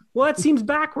 1. Well, that seems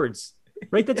backwards,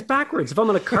 right? That's backwards. If I'm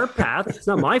on a cart path, it's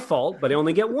not my fault, but I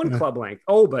only get 1 club length.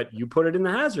 Oh, but you put it in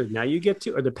the hazard. Now you get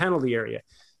 2, or the penalty area.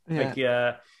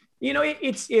 Yeah. Like,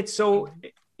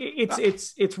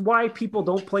 it's why people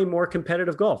don't play more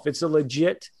competitive golf. It's a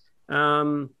legit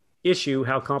issue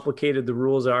how complicated the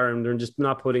rules are, and they're just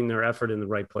not putting their effort in the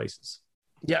right places.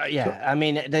 Yeah. I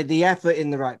mean, the effort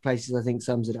in the right places, I think,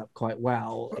 sums it up quite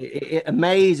well. It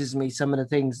amazes me some of the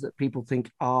things that people think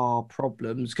are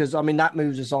problems, because, I mean, that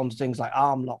moves us on to things like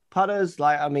arm lock putters.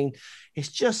 Like, I mean,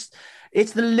 it's the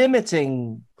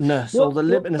limitingness or the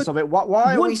limitness of it.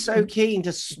 Why are we so keen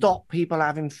to stop people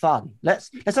having fun? Let's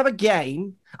have a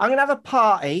game. I'm going to have a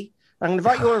party. I'm going to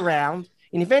invite you around.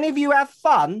 And if any of you have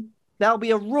fun, there'll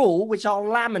be a rule which I'll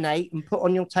laminate and put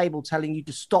on your table telling you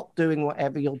to stop doing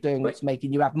whatever you're doing that's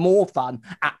making you have more fun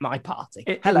at my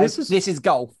party. Hello, this is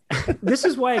golf. This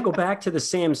is why I go back to the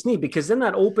Sam Snead, because then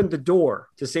that opened the door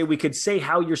to say we could say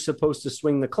how you're supposed to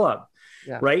swing the club.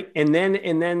 Yeah. Right. And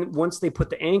then once they put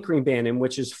the anchoring band in,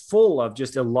 which is full of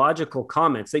just illogical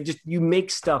comments, you make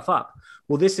stuff up.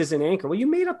 Well, this is an anchor. Well, you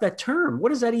made up that term. What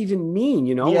does that even mean?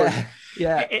 You know?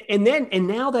 Yeah. And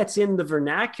now that's in the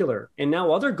vernacular. And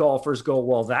now other golfers go,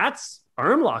 well, that's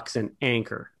arm lock's an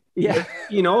anchor. Yeah.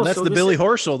 You know, that's the Billy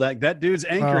Horschel, that dude's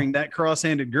anchoring that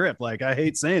cross-handed grip. Like, I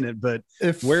hate saying it, but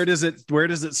where does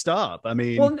it stop? I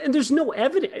mean, well, and there's no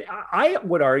evidence. I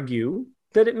would argue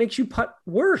that it makes you putt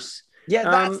worse. Yeah,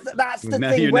 that's the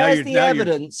thing. Where's the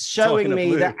evidence showing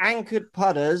me that anchored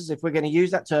putters, if we're going to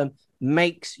use that term,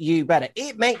 makes you better?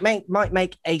 It might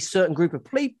make a certain group of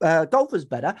golfers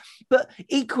better, but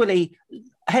equally,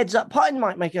 heads up putting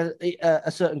might make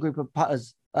a certain group of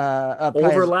putters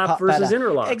overlap versus better.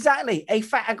 Interlock. Exactly, a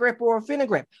fatter grip or a thinner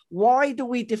grip. Why do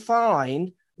we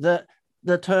define that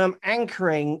the term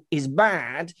anchoring is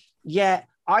bad, yet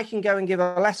I can go and give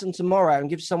a lesson tomorrow and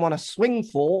give someone a swing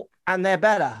fork and they're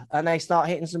better and they start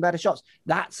hitting some better shots?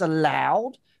 That's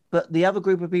allowed. But the other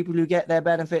group of people who get their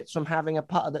benefits from having a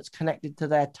putter that's connected to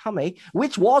their tummy,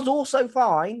 which was also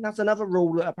fine, that's another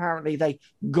rule that apparently they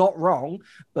got wrong,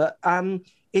 but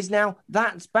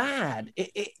that's bad.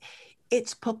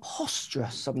 It's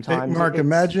preposterous sometimes. Hey, Mark,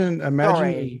 imagine.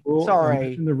 Sorry.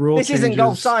 The rule this changes. Isn't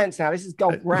golf science now. This is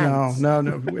golf rants. No.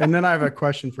 And then I have a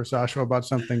question for Sasha about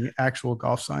something actual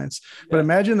golf science. But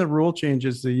imagine the rule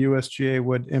changes the USGA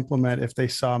would implement if they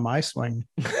saw my swing.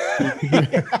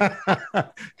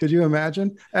 Could you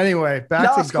imagine? Anyway,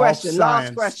 back to golf science.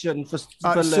 Last question for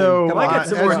Lou. So I got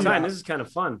some more time. This is kind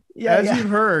of fun. As you've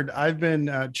heard, I've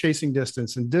been chasing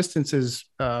distance, and distance is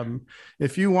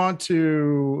if you want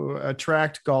to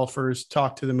attract golfers,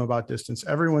 talk to them about distance.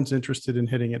 Everyone's interested in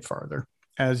hitting it farther,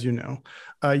 as you know.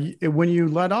 When you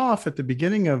let off at the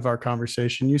beginning of our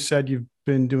conversation, you said you've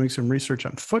been doing some research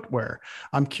on footwear.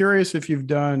 I'm curious if you've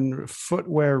done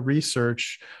footwear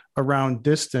research around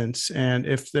distance. And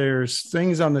if there's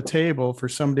things on the table for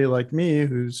somebody like me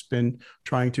who's been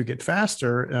trying to get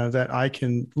faster, that I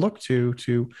can look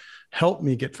to help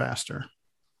me get faster.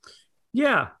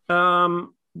 Yeah.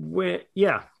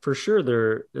 Yeah, for sure.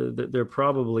 There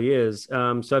probably is.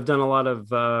 So I've done a lot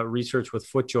of research with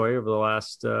FootJoy over the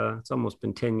last, it's almost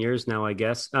been 10 years now, I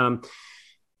guess. And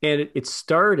it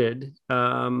started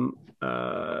in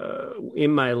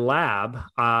my lab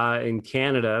in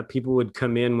Canada. People would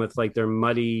come in with like their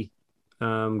muddy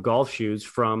golf shoes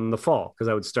from the fall, because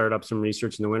I would start up some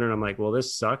research in the winter. And I'm like, well,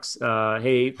 this sucks.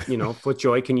 Hey,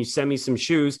 FootJoy, can you send me some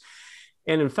shoes?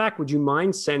 And in fact, would you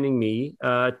mind sending me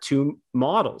 2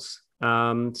 models?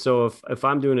 So if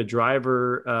I'm doing a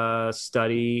driver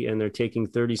study and they're taking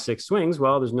 36 swings,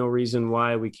 well, there's no reason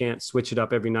why we can't switch it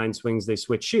up every 9 swings. They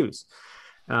switch shoes.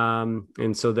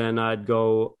 And so then I'd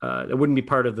go, it wouldn't be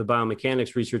part of the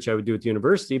biomechanics research I would do at the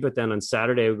university, but then on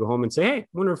Saturday I would go home and say, hey, I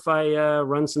wonder if I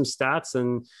run some stats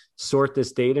and sort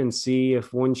this data and see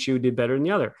if one shoe did better than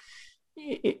the other.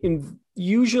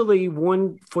 Usually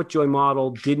one FootJoy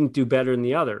model didn't do better than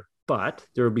the other, but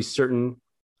there would be certain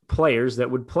players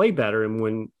that would play better in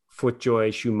one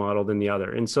FootJoy shoe model than the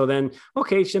other. And so then,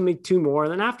 okay, send me 2 more.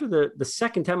 And then after the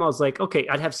second time, I was like, okay,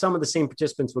 I'd have some of the same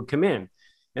participants would come in.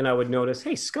 And I would notice,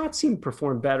 hey, Scott seemed to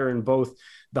perform better in both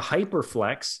the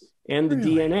Hyperflex and the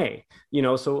DNA,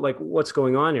 so like what's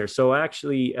going on here? So I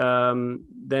actually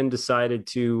then decided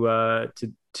to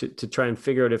try and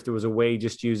figure out if there was a way,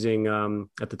 just using,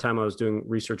 at the time I was doing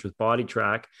research with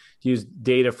BodyTrack, to use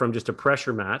data from just a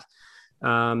pressure mat,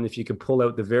 if you could pull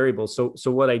out the variables.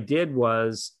 So what I did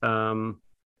was I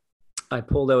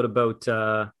pulled out about,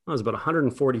 it was about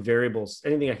 140 variables,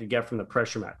 anything I could get from the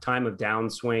pressure mat, time of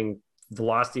downswing,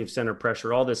 velocity of center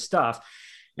pressure, all this stuff.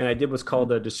 And I did what's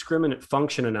called a discriminant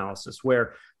function analysis,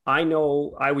 where I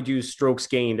know I would use strokes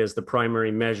gained as the primary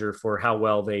measure for how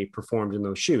well they performed in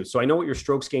those shoes. So I know what your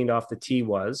strokes gained off the tee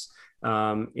was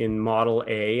in model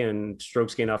A, and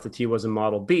strokes gained off the tee was in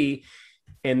model B.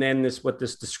 And then what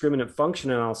this discriminant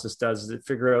function analysis does is it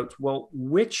figure out, well,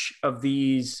 which of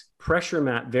these pressure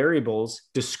mat variables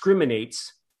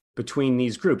discriminates between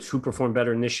these groups, who perform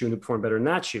better in this shoe and who perform better in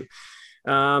that shoe.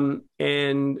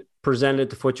 And presented it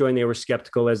to FootJoy, and they were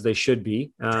skeptical, as they should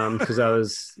be, because I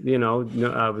was,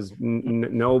 I was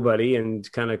nobody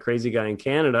and kind of crazy guy in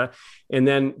Canada. And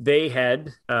then they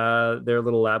had their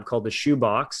little lab called the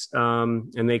Shoebox,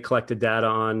 and they collected data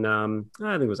on,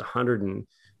 I think it was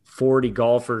 140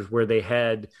 golfers, where they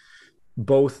had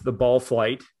both the ball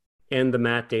flight and the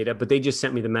mat data, but they just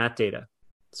sent me the mat data.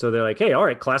 So they're like, hey, all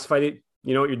right, classify it.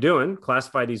 You know what you're doing,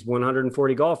 classify these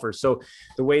 140 golfers. So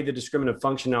the way the discriminant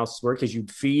function analysis worked is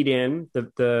you'd feed in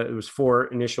it was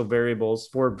 4 variables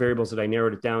that I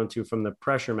narrowed it down to from the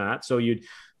pressure mat. So you'd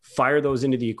fire those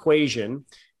into the equation,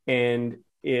 and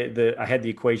I had the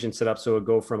equation set up so it would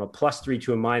go from a +3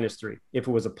 to a -3. If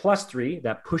it was a +3,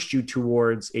 that pushed you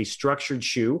towards a structured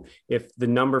shoe. If the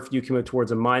number for you came out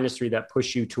towards a -3, that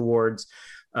pushed you towards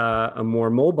a more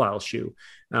mobile shoe.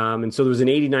 And so there was an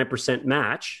 89%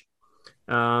 match.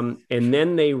 And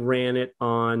then they ran it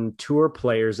on tour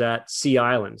players at Sea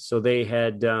Island. So they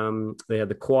had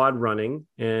the quad running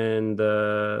and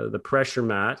the pressure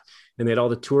mat, and they had all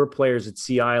the tour players at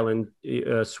Sea Island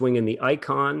swinging the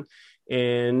Icon.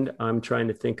 And I'm trying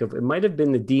to think of, it might have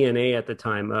been the DNA at the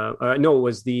time. No, it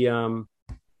was it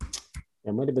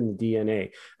might have been the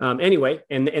DNA. Anyway,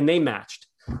 and they matched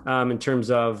in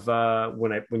terms of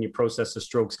when you process the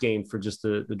strokes gained for just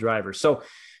the driver. So,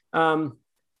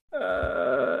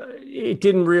 it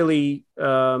didn't really,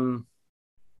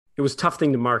 it was a tough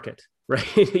thing to market, right?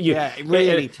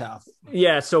 Really tough.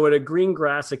 Yeah. So at a green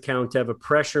grass account to have a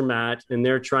pressure mat, and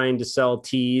they're trying to sell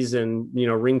tees and,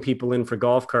 ring people in for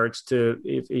golf carts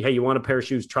hey, you want a pair of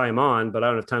shoes, try them on, but I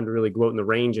don't have time to really go out in the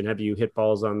range and have you hit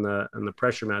balls on the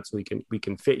pressure mat so we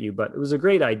can fit you. But it was a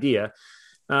great idea.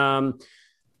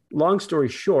 Long story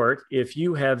short, if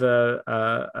you have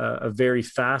a very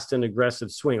fast and aggressive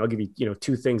swing, I'll give you,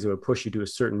 2 things that would push you to a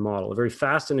certain model. A very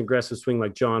fast and aggressive swing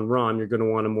like Jon Rahm, you're going to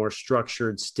want a more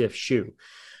structured, stiff shoe.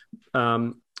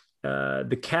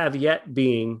 The caveat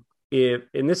being,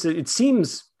 it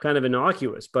seems kind of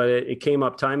innocuous, but it came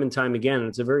up time and time again, and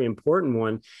it's a very important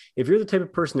one. If you're the type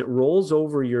of person that rolls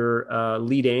over your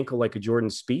lead ankle like a Jordan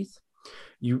Spieth,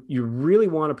 you really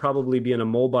want to probably be in a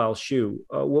mobile shoe.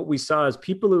 What we saw is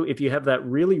people who, if you have that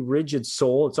really rigid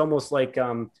sole, it's almost like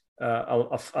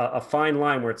a fine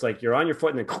line where it's like you're on your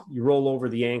foot and then you roll over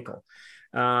the ankle.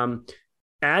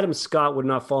 Adam Scott would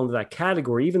not fall into that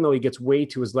category, even though he gets way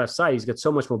to his left side. He's got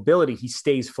so much mobility, he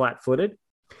stays flat-footed.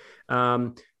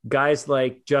 Guys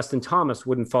like Justin Thomas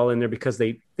wouldn't fall in there because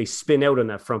they they spin out on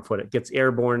that front foot. It gets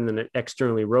airborne and then it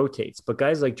externally rotates. But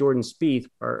guys like Jordan Spieth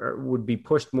would be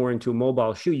pushed more into a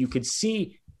mobile shoe. You could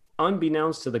see,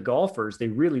 unbeknownst to the golfers, they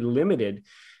really limited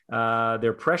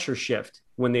their pressure shift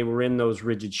when they were in those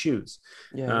rigid shoes,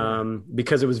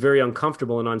 because it was very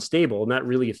uncomfortable and unstable, and that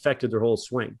really affected their whole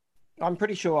swing. I'm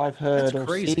pretty sure I've heard or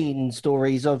seen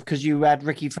stories of, because you had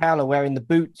Ricky Fowler wearing the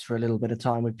boots for a little bit of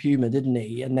time with Puma, didn't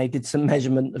he? And they did some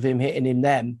measurement of him hitting him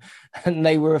them, and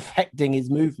they were affecting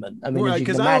his movement. I mean,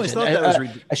 because I always thought that was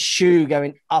a shoe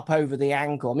going up over the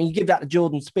ankle. I mean, you give that to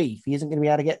Jordan Spieth, he isn't going to be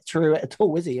able to get through it at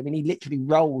all, is he? I mean, he literally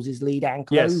rolls his lead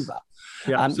ankle over.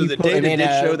 Yeah. So the data did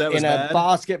show that was bad. A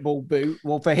basketball boot.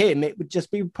 Well, for him, it would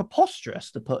just be preposterous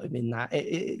to put him in that.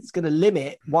 It's going to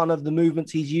limit one of the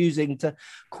movements he's using to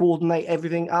coordinate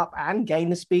everything up and gain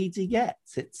the speeds he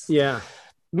gets. It's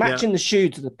matching the shoe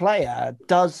to the player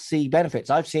does see benefits.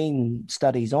 I've seen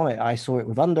studies on it. I saw it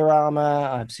with Under Armour.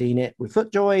 I've seen it with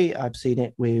FootJoy. I've seen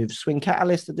it with Swing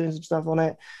Catalyst. They're doing some stuff on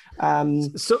it.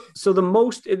 So the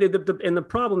most, and the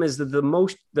problem is that the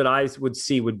most that I would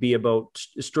see would be about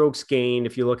strokes gained.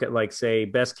 If you look at, like, say,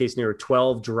 best case scenario,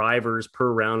 12 drivers per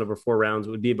round over 4 rounds, it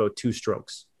would be about 2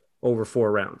 strokes over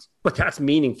 4 rounds. But that's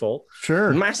meaningful.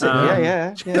 Sure. Massive.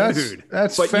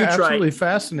 That's absolutely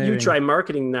fascinating. You try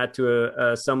marketing that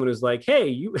to someone who's like, hey,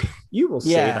 you will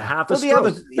save a half a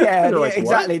stroke. Like,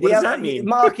 exactly. What does that mean?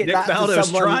 Market Nick that Faldo's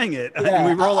someone, trying it. And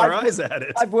we roll our eyes at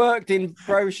it. I've worked in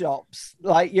pro shops.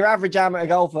 Like, your average amateur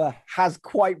golfer has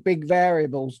quite big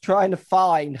variables. Trying to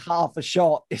find half a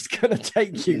shot is going to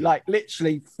take you like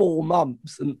literally 4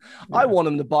 months. And I want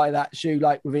them to buy that shoe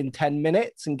like within 10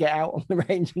 minutes and get out on the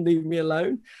range and leave me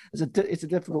alone. It's a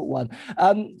difficult one.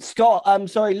 Scott,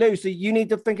 sorry, Lou, so you need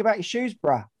to think about your shoes,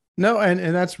 bruh. No,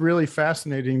 and that's really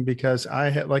fascinating, because I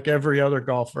had, like every other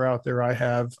golfer out there, I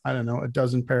have, I don't know, a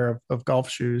dozen pair of golf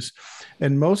shoes,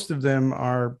 and most of them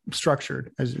are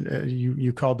structured, as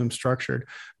you called them, structured.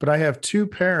 But I have 2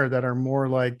 pair that are more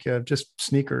like just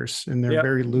sneakers, and they're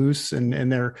very loose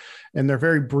and they're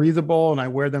very breathable, and I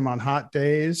wear them on hot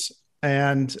days.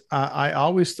 And I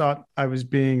always thought I was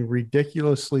being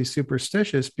ridiculously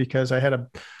superstitious because I had a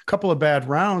couple of bad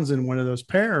rounds in one of those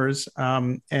pairs.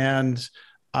 And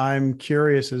I'm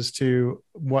curious as to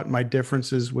what my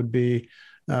differences would be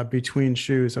between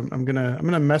shoes. I'm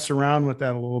gonna mess around with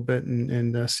that a little bit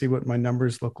and see what my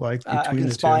numbers look like between I can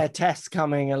the spy 2. a test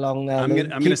coming along there. I'm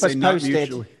gonna say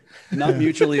not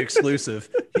mutually exclusive.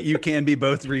 You can be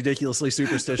both ridiculously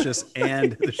superstitious,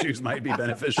 and the shoes might be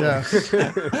beneficial.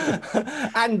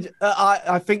 And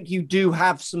I think you do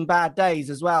have some bad days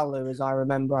as well, Lou, as I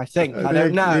remember. I think I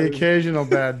don't know. The occasional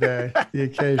bad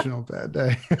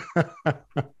day.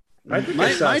 My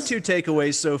 2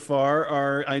 takeaways so far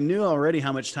are, I knew already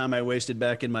how much time I wasted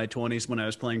back in my 20s when I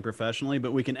was playing professionally,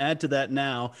 but we can add to that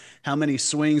now how many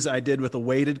swings I did with a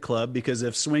weighted club, because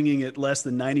if swinging at less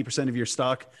than 90% of your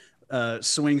stock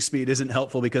swing speed isn't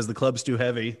helpful because the club's too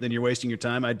heavy, then you're wasting your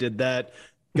time. I did that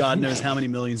God knows how many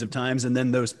millions of times. And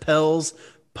then those Pels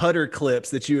putter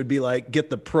clips that you would be like, get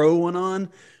the pro one on.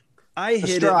 I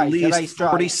hit at least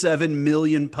 47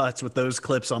 million putts with those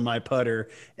clips on my putter,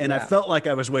 and I felt like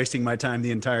I was wasting my time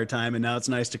the entire time, and now it's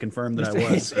nice to confirm that I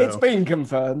was. So it's been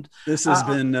confirmed. This has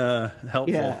been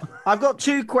helpful. Yeah. I've got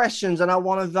 2 questions, and I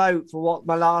want to vote for what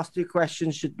my last 2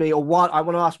 questions should be, or one. I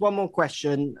want to ask one more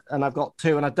question, and I've got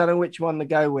 2, and I don't know which one to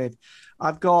go with.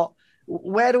 I've got,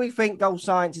 where do we think Golf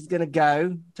Science is going to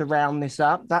go to round this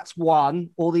up? That's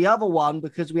one. Or the other one,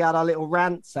 because we had our little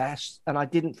rant sesh, and I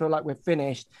didn't feel like we're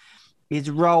finished, is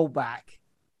rollback.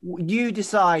 You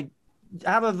decide.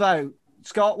 Have a vote.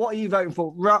 Scott, what are you voting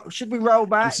for? Should we roll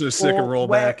back? I'm so sick of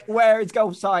rollback. Where is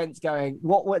Golf Science going?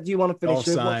 What do you want to finish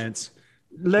with? Golf Science.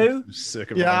 Lou? I'm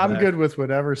sick of rollback. I'm good with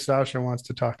whatever Sasha wants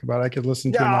to talk about. I could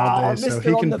listen to him all day, so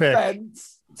he can pick.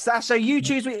 Fence. Sasha, you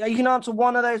choose. You can answer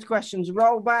one of those questions.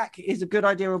 Rollback is a good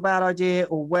idea or a bad idea,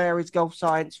 or where is Golf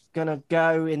Science going to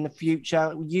go in the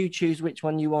future? You choose which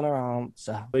one you want to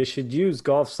answer. They should use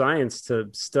Golf Science to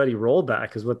study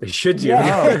rollback is what they should do.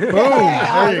 Yeah. Boom.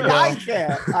 There you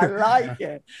go. I like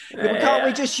it. Can't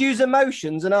we just use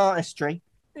emotions and artistry?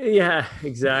 Yeah,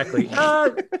 exactly.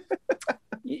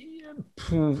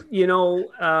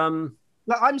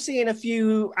 Like, I'm seeing a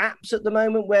few apps at the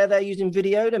moment where they're using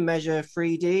video to measure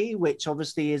 3D, which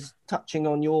obviously is touching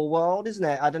on your world, isn't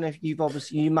it? I don't know if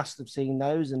you must have seen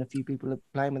those, and a few people are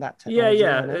playing with that technology.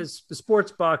 Yeah. The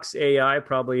Sportsbox AI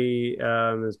probably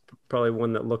is probably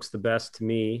one that looks the best to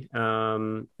me,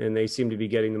 and they seem to be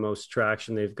getting the most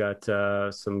traction. They've got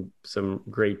some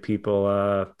great people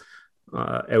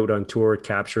out on tour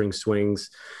capturing swings.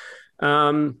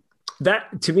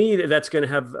 That to me, that's going to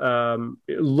have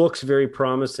it looks very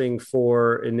promising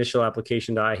for initial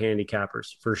application to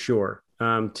iHandicappers for sure.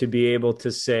 To be able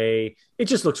to say it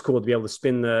just looks cool to be able to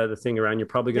spin the thing around. You're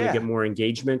probably going to get more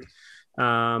engagement. You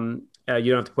don't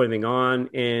have to put anything on,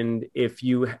 and if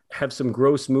you have some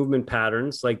gross movement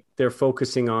patterns, like they're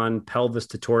focusing on pelvis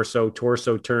to torso,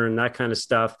 torso turn, that kind of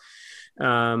stuff,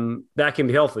 that can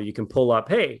be helpful. You can pull up,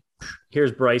 hey,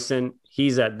 here's Bryson.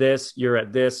 He's at this, you're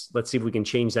at this. Let's see if we can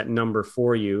change that number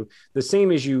for you. The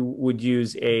same as you would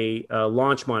use a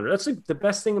launch monitor. That's like the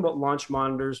best thing about launch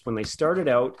monitors. When they started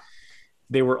out,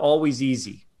 they were always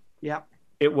easy. Yeah.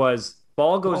 It was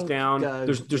ball goes down.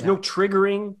 There's no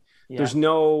triggering. Yeah. There's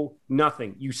no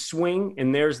nothing. You swing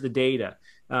and there's the data.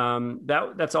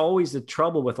 That's always the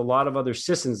trouble with a lot of other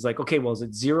systems. Like, okay, well, is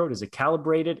it zeroed? Is it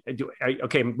calibrated?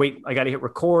 Okay, wait, I got to hit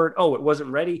record. Oh, it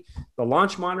wasn't ready. The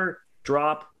launch monitor,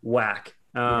 drop, whack.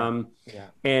 And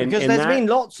because there's been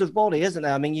lots of body, isn't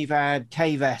there? I mean, you've had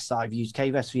KVS. I've used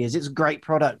KVS for years. It's a great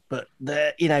product, but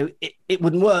it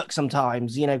wouldn't work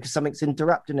sometimes, because something's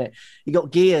interrupting it. You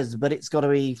got Gears, but it's got to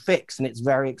be fixed and it's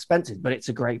very expensive, but it's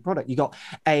a great product. You got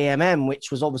AMM,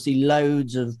 which was obviously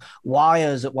loads of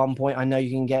wires at one point. I know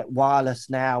you can get wireless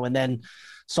now, and then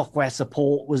software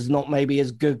support was not maybe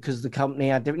as good because the company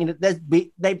had different,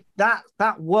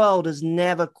 that world has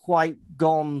never quite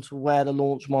gone to where the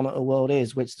launch monitor world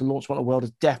is, which the launch monitor world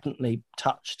has definitely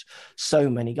touched so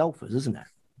many golfers, isn't it?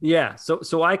 Yeah.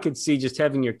 So I could see just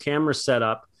having your camera set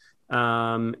up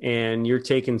and you're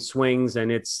taking swings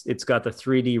and it's got the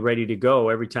 3D ready to go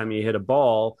every time you hit a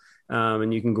ball,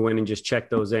 and you can go in and just check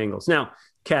those angles. Now,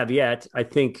 caveat, I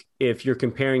think if you're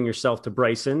comparing yourself to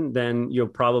Bryson, then you'll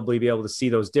probably be able to see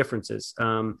those differences.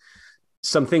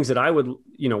 Some things that I would,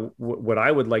 what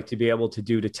I would like to be able to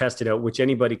do to test it out, which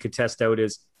anybody could test out,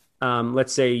 is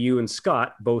let's say you and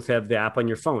Scott both have the app on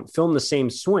your phone, film the same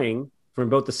swing from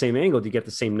about the same angle to get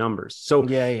the same numbers. So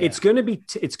it's going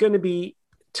to be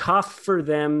tough for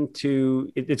them to,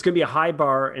 it's going to be a high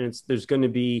bar, and there's going to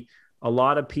be a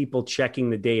lot of people checking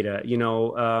the data,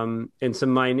 and some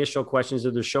of my initial questions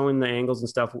are they're showing the angles and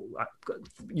stuff.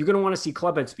 You're going to want to see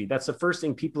club head speed. That's the first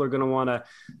thing people are going to want to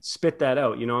spit that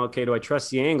out. Okay, do I trust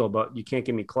the angle, but you can't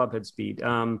give me club head speed.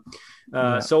 But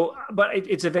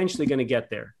it's eventually going to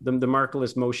get there. The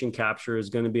markerless motion capture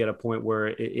is going to be at a point where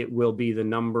it will be the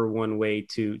number one way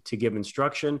to give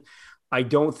instruction. I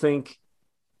don't think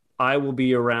I will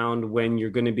be around when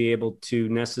you're going to be able to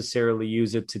necessarily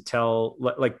use it to tell,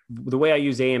 like the way I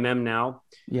use AMM now.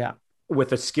 Yeah.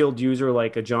 With a skilled user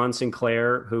like a John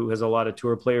Sinclair, who has a lot of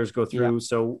tour players go through. Yeah.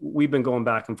 So we've been going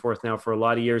back and forth now for a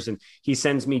lot of years, and he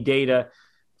sends me data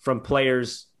from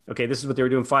players. Okay, this is what they were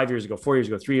doing 5 years ago, 4 years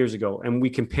ago, 3 years ago. And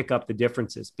we can pick up the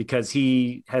differences because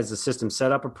he has the system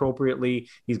set up appropriately.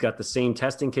 He's got the same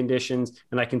testing conditions,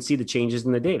 and I can see the changes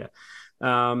in the data.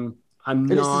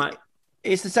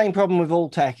 It's the same problem with all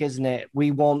tech, isn't it?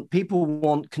 People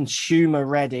want consumer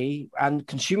ready, and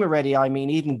consumer ready, I mean,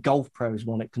 even golf pros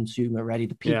want it consumer ready,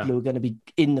 the people who are going to be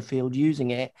in the field using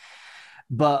it.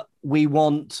 But we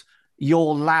want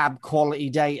your lab quality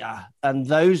data, and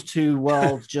those two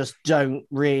worlds just don't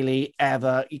really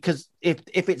ever, because if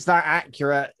it's that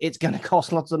accurate, it's going to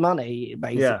cost lots of money,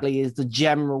 basically, is the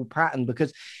general pattern.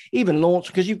 Because even launch,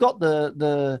 because you've got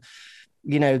the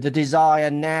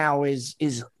desire now is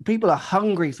people are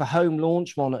hungry for home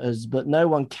launch monitors, but no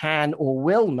one can or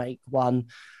will make one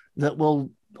that will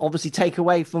obviously take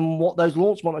away from what those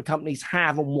launch monitor companies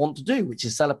have and want to do, which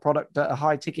is sell a product at a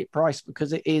high ticket price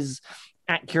because it is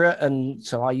accurate. And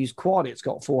so I use Quad. It's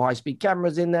got 4 high-speed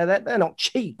cameras in there. They're not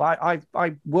cheap. I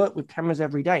work with cameras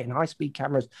every day, and high-speed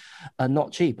cameras are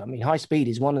not cheap. I mean, high speed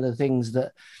is one of the things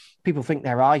that people think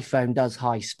their iPhone does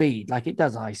high speed. Like, it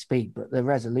does high speed, but the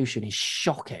resolution is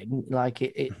shocking. Like,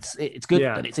 it's good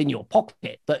that it's in your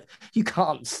pocket, but you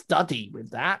can't study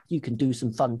with that. You can do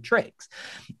some fun tricks.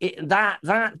 That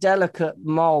delicate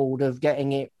mold of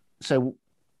getting it so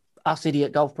us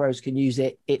idiot golf pros can use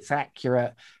it, it's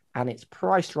accurate, and it's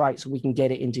priced right so we can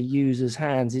get it into users'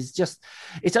 hands,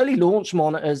 it's only launch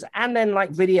monitors and then like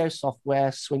video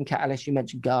software, Swing Catalyst, you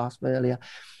mentioned Gasp earlier.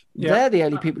 Yeah. They're the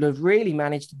only people who have really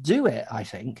managed to do it, I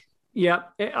think. Yeah,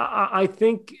 I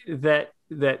think that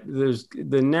there's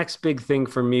the next big thing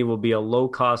for me will be a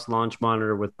low-cost launch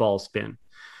monitor with ball spin.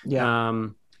 Yeah.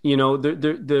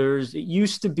 There's it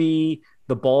used to be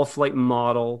the ball flight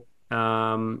model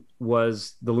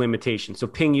was the limitation. So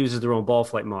Ping uses their own ball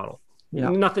flight model.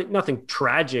 Yeah. Nothing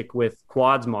tragic with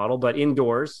Quad's model, but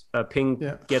indoors, Ping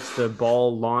gets the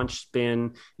ball launch,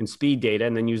 spin, and speed data,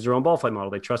 and then use their own ball flight model.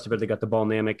 They trust it, but they got the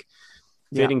Ballnamic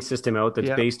fitting system out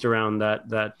that's based around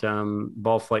that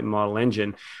ball flight model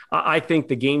engine. I think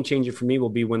the game changer for me will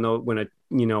be when a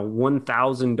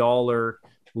 $1,000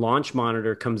 launch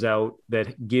monitor comes out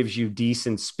that gives you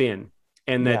decent spin,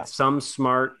 and that some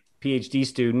smart PhD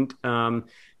student,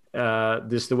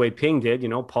 this is the way Ping did.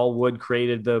 Paul Wood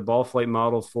created the ball flight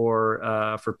model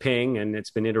for Ping, and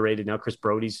it's been iterated now. Chris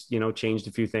Brody's changed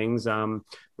a few things.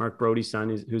 Mark Brody's son,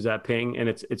 who's at Ping, and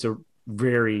it's a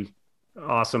very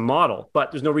awesome model.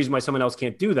 But there's no reason why someone else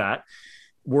can't do that.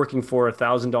 Working for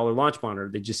 $1,000 launch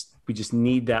monitor, we just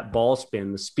need that ball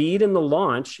spin, the speed and the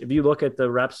launch. If you look at the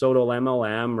Rapsodo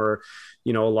MLM or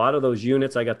a lot of those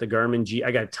units, I got the Garmin G,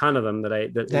 I got a ton of them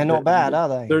they're not bad, are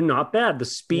they? They're not bad. The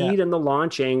speed and the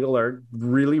launch angle are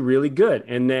really, really good.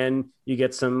 And then you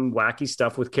get some wacky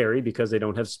stuff with carry because they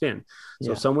don't have spin.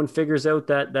 So if someone figures out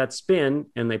that spin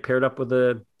and they pair it up with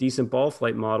a decent ball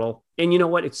flight model, and you know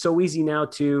what, it's so easy now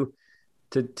to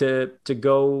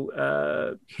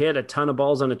go hit a ton of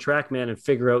balls on a TrackMan and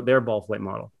figure out their ball flight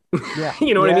model.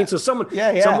 You know what I mean? So someone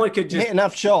could just hit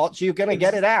enough shots, you're going to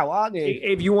get it out, aren't you?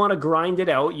 If you want to grind it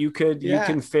out, you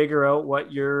can figure out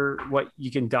what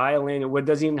you can dial in. It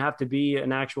doesn't even have to be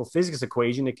an actual physics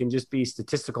equation. It can just be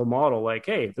statistical model. Like,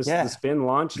 hey, this is the spin,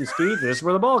 launch, and speed. This is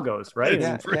where the ball goes, right?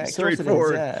 It's pretty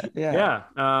straightforward.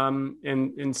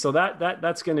 And so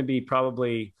that's going to be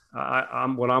probably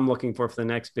what I'm looking for the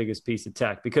next biggest piece of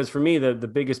tech, because for me, the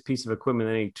biggest piece of equipment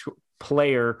that any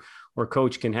player or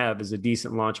coach can have is a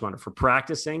decent launch monitor for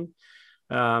practicing.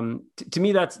 To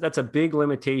me, that's a big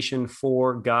limitation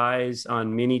for guys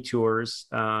on mini tours.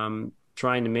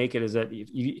 Trying to make it is that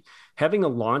having a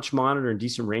launch monitor and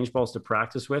decent range balls to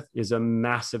practice with is a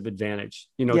massive advantage.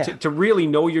 To really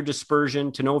know your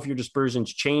dispersion, to know if your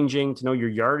dispersion's changing, to know your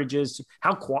yardages,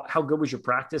 how good was your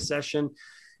practice session.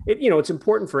 It's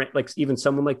important for even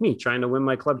someone like me trying to win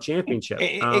my club championship.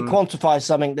 It quantifies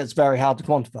something that's very hard to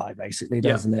quantify, basically,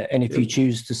 doesn't it? And if you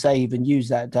choose to save and use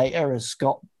that data, as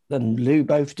Scott and Lou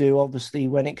both do, obviously,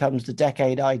 when it comes to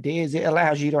decade ideas, it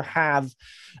allows you to have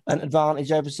an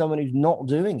advantage over someone who's not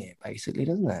doing it, basically,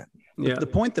 doesn't it? Yeah. The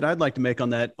point that I'd like to make on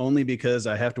that, only because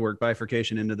I have to work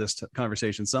bifurcation into this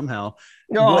conversation somehow.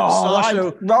 I'm the one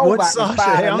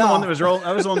that was rolling.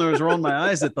 I was the one that was rolling my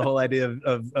eyes at the whole idea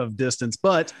of distance.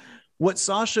 But what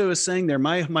Sasha is saying there,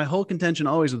 my whole contention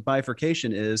always with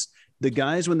bifurcation is the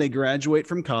guys, when they graduate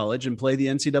from college and play the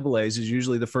NCAAs, is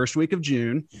usually the first week of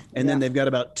June. And then they've got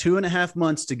about 2.5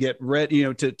 months to get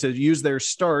ready, to use their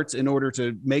starts in order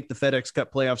to make the FedEx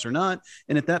Cup playoffs or not.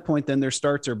 And at that point, then their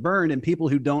starts are burned. And people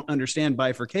who don't understand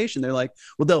bifurcation, they're like,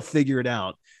 well, they'll figure it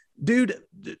out. Dude,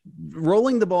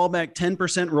 rolling the ball back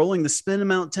 10%, rolling the spin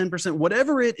amount 10%,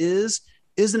 whatever it is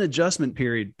an adjustment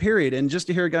period. And just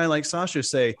to hear a guy like Sasha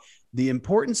say, the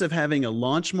importance of having a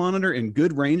launch monitor and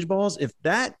good range balls, if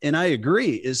that, and I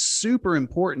agree, is super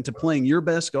important to playing your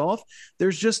best golf,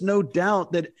 there's just no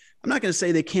doubt that I'm not going to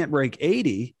say they can't break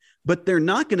 80, but they're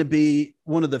not going to be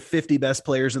one of the 50 best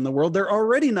players in the world. They're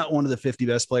already not one of the 50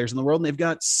 best players in the world, and they've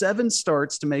got 7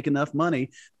 starts to make enough money.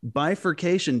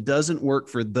 Bifurcation doesn't work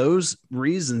for those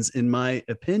reasons, in my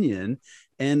opinion,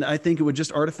 and I think it would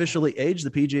just artificially age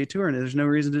the PGA Tour, and there's no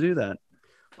reason to do that.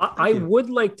 I would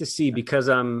like to see, because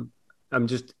I'm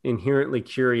just inherently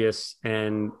curious,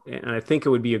 and I think it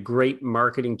would be a great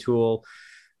marketing tool.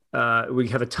 We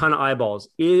have a ton of eyeballs.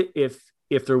 If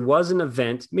there was an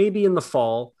event, maybe in the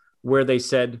fall, where they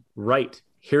said, right,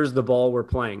 here's the ball we're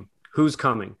playing, who's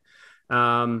coming?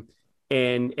 And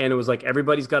it was like,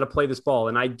 everybody's got to play this ball.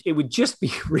 And it would just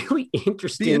be really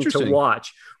interesting to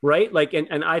watch. Right. Like,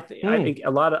 and I think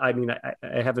a lot of,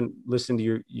 I haven't listened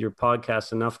to your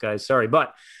podcast enough, guys. Sorry,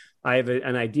 but I have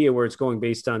an idea where it's going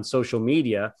based on social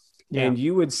media, and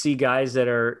you would see guys that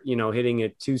are, hitting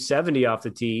at 270 off the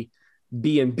tee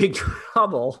be in big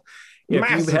trouble.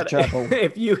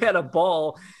 If you had a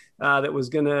ball that was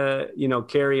going to,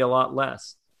 carry a lot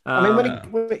less.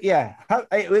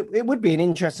 It would be an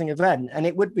interesting event, and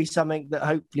it would be something that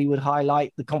hopefully would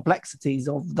highlight the complexities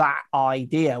of that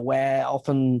idea, where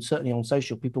often, certainly on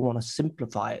social, people want to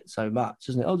simplify it so much,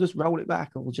 isn't it? I'll just roll it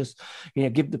back, or just,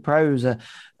 give the pros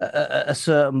a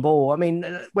certain ball.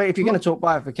 If you're going to talk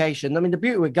bifurcation, the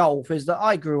beauty with golf is that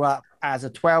I grew up as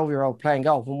a 12-year-old playing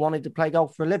golf and wanted to play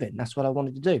golf for a living. That's what I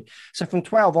wanted to do. So from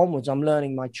 12 onwards, I'm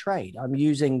learning my trade. I'm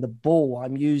using the ball.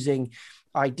 I'm using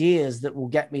ideas that will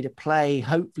get me to play.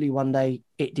 Hopefully one day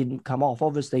it didn't come off,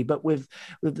 obviously, but with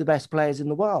the best players in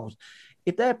the world.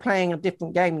 If they're playing a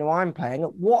different game than I'm playing,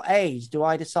 at what age do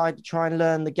I decide to try and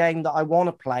learn the game that I want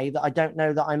to play, that I don't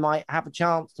know that I might have a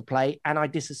chance to play, and I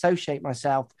disassociate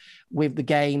myself with the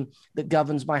game that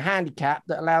governs my handicap,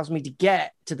 that allows me to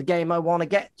get to the game I want to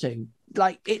get to?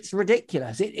 like, it's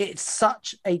ridiculous. It's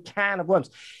such a can of worms.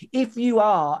 If you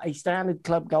are a standard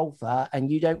club golfer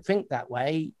and you don't think that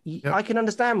way, I can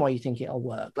understand why you think it'll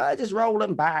work. Like, just roll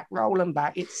them back.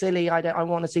 It's silly. I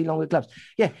want to see longer clubs.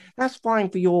 Yeah, that's fine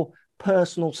for your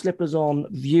personal slippers on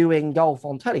viewing golf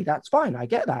on telly. That's fine. I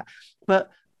get that.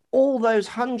 But all those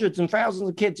hundreds and thousands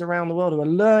of kids around the world who are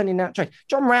learning that trade.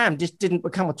 John Ram just didn't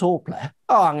become a tour player.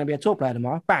 Oh, I'm going to be a tour player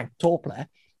tomorrow. Bang, tour player.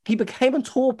 He became a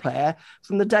tour player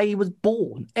from the day he was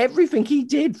born. Everything he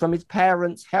did, from his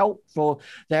parents' help, for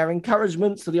their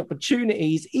encouragements, to the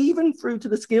opportunities, even through to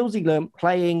the skills he learned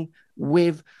playing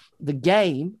with the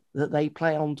game that they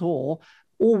play on tour,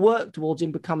 all worked towards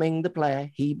him becoming the player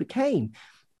he became.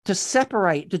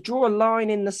 To draw a line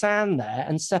in the sand there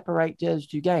and separate those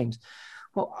two games.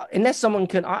 Well, unless someone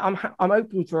can, I'm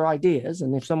open for ideas,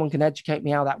 and if someone can educate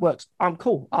me how that works, I'm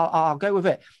cool. I'll go with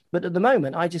it. But at the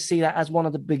moment, I just see that as one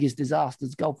of the biggest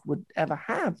disasters golf would ever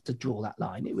have, to draw that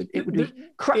line. It would be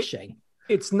crushing.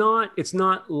 It's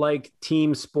not like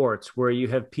team sports where you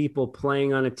have people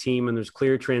playing on a team and there's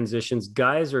clear transitions.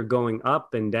 Guys are going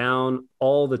up and down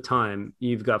all the time.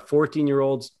 You've got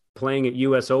 14-year-olds playing at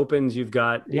US Opens. You've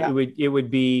got it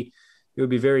would be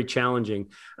very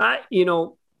challenging.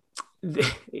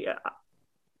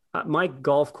 My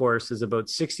golf course is about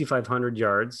 6,500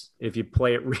 yards. If you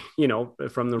play it,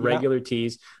 from the regular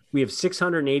tees, we have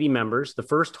 680 members. The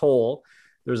first hole,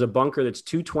 there's a bunker that's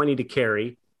 220 to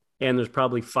carry, and there's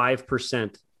probably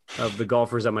 5% of the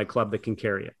golfers at my club that can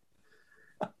carry it.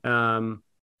 I'm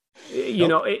a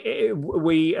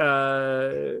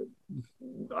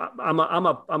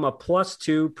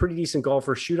 +2, pretty decent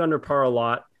golfer, shoot under par a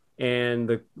lot, and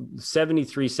the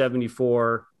 73,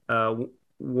 74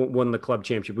 won the club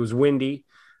championship. It was windy.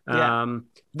 Well,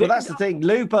 that's the thing.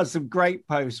 Lou does some great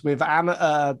posts with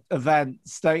amateur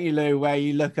events, don't you, Lou, where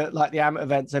you look at like the amateur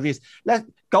events.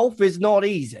 Golf is not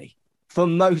easy for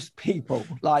most people.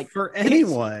 Like, for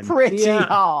anyone. It's pretty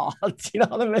hard. You know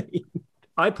what I mean?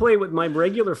 I play with my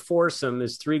regular foursome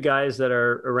is 3 guys that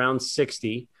are around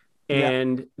 60.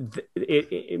 And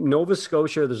Nova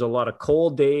Scotia, there's a lot of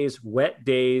cold days, wet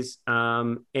days,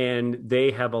 and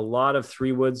they have a lot of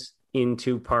 3-woods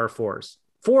into par 4s,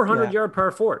 400-yard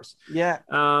par 4s,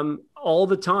 all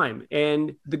the time.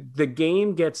 And the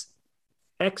game gets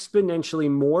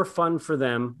exponentially more fun for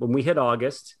them when we hit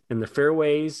August and the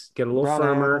fairways get a little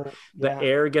firmer, the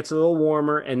air gets a little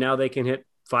warmer, and now they can hit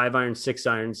 5 irons, 6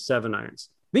 irons, 7 irons.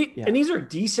 And these are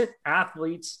decent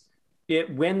athletes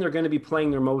when they're going to be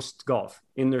playing their most golf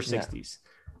in their 60s,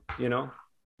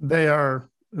 They're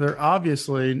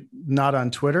obviously not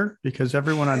on Twitter, because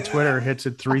everyone on Twitter hits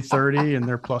at 330 and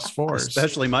they're +4s.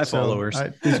 Especially my followers.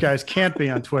 These guys can't be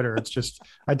on Twitter. It's just,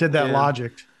 I did that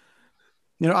logic.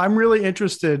 I'm really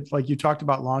interested, like you talked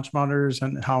about launch monitors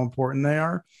and how important they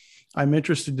are. I'm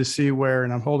interested to see where,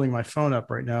 and I'm holding my phone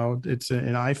up right now, it's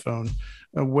an iPhone,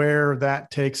 where that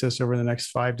takes us over the next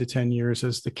 5 to 10 years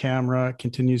as the camera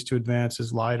continues to advance,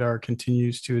 as LiDAR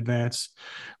continues to advance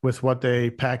with what they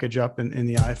package up in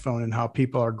the iPhone, and how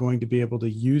people are going to be able to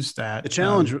use that. The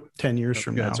challenge 10 years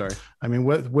from now. I mean,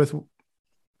 with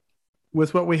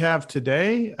what we have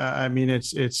today,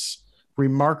 it's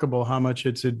remarkable how much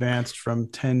it's advanced from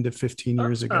 10 to 15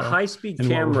 years ago. A high-speed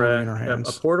camera, a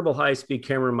portable high-speed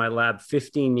camera in my lab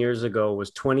 15 years ago was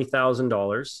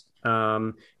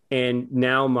 $20,000. And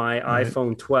now my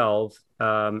iPhone 12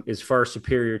 is far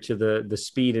superior to the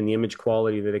speed and the image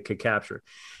quality that it could capture.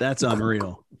 That's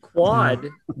unreal. Quad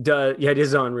does, it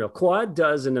is unreal. Quad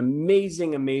does an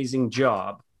amazing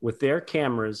job with their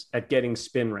cameras at getting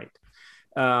spin rate.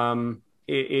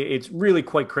 It's really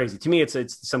quite crazy. To me,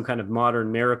 it's some kind of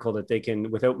modern miracle that they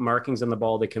can, without markings on the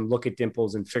ball, they can look at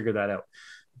dimples and figure that out.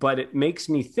 But it makes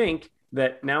me think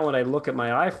that now when I look at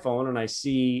my iPhone and I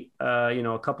see,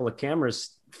 a couple of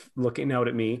cameras looking out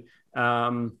at me,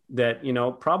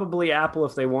 that, probably Apple,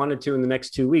 if they wanted to in the next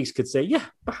 2 weeks, could say, yeah,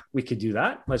 we could do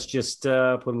that. Let's just put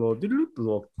a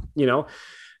little, no,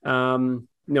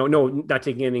 not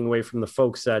taking anything away from the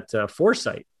folks at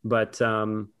Foresight, but,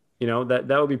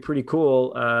 that would be pretty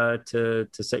cool to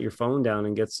set your phone down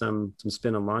and get some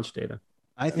spin and launch data.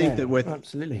 I think that with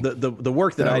the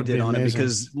work that I did on it,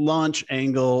 because launch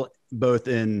angle, both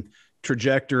in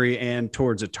trajectory and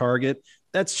towards a target,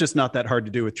 that's just not that hard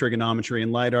to do with trigonometry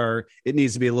and LiDAR. It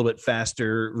needs to be a little bit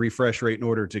faster refresh rate in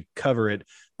order to cover it.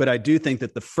 But I do think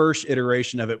that the first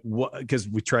iteration of it, because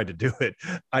we tried to do it,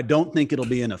 I don't think it'll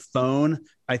be in a phone.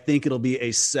 I think it'll be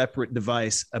a separate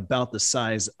device about the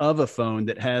size of a phone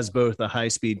that has both a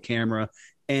high-speed camera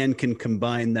and can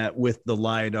combine that with the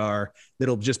LiDAR.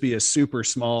 That'll just be a super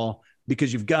small,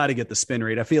 because you've got to get the spin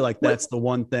rate. I feel like that's the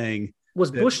one thing.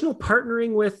 Was Bushnell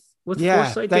partnering with with Yeah,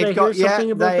 Foresight? Did I hear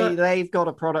something about that? they've got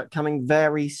a product coming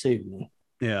very soon.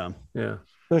 Yeah. Yeah.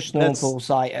 Bushnell and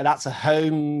Foresight, and that's a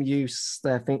home use.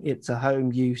 I think it's a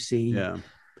home use. Yeah.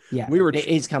 Yeah, it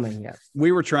is coming. Yeah,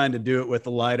 we were trying to do it with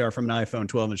the LiDAR from an iPhone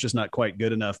 12. And it's just not quite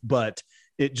good enough. But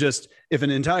it just, if an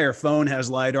entire phone has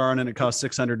LiDAR on it and it costs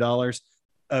 $600,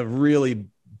 a really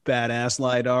badass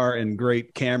LiDAR and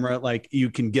great camera, like you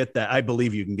can get that. I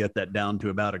believe you can get that down to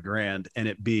about $1,000 and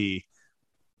it be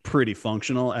pretty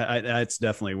functional. It's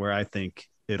definitely where I think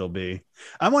it'll be.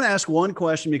 I want to ask one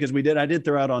question because I did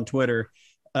throw out on Twitter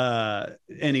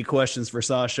any questions for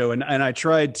Sasho, and I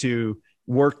tried to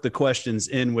work the questions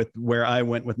in with where I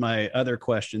went with my other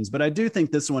questions, but I do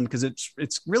think this one, because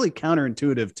it's really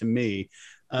counterintuitive to me.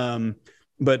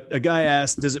 But a guy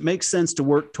asked, does it make sense to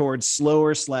work towards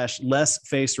slower/less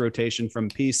face rotation from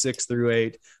P6 through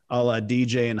 8, a la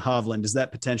DJ and Hovland? Does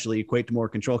that potentially equate to more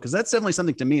control? Because that's definitely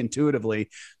something to me intuitively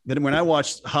that when I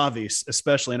watch Javi,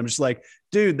 especially, and I'm just like,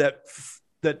 dude,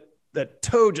 that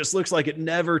toe just looks like it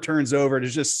never turns over. It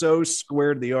is just so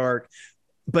square to the arc.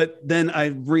 But then I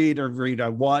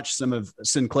watch some of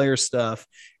Sinclair's stuff,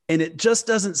 and it just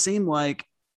doesn't seem like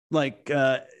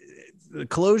the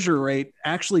closure rate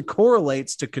actually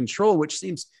correlates to control, which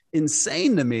seems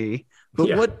insane to me. But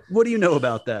yeah. What do you know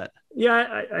about that?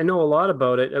 Yeah, I know a lot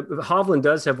about it. Hovland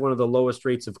does have one of the lowest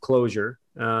rates of closure.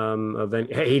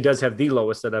 He does have the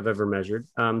lowest that I've ever measured.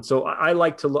 So I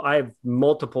I have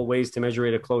multiple ways to measure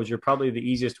rate of closure. Probably the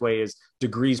easiest way is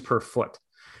degrees per foot,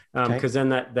 because then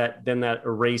that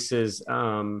erases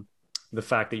the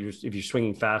fact that if you're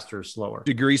swinging faster or slower.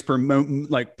 Degrees per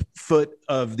foot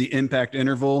of the impact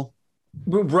interval.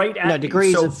 Right at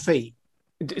degrees of feet.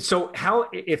 So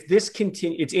if this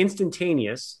it's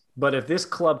instantaneous. But if this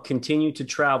club continued to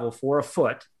travel for a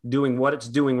foot, doing what it's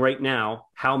doing right now,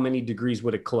 how many degrees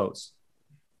would it close?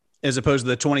 As opposed to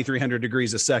the 2,300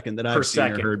 degrees a second that I've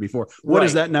seen or heard before. What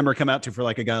does that number come out to for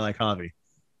like a guy like Javi?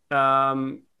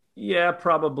 Yeah,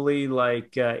 probably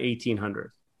like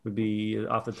 1,800 would be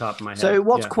off the top of my head. So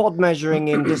what's quad measuring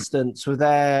in distance with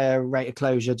their rate of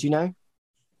closure? Do you know?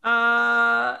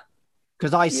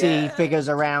 Because I see figures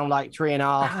around like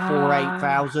 3,500,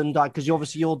 4,000, 8,000.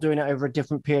 Because you're doing it over a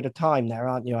different period of time there,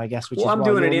 aren't you? I guess. I'm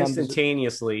doing it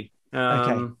instantaneously.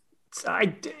 Okay. It's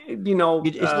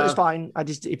fine.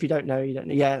 If you don't know, you don't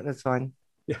know. Yeah, that's fine.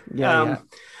 Yeah.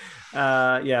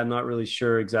 I'm not really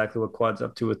sure exactly what quad's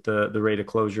up to with the rate of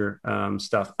closure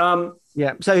stuff.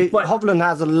 So Hovland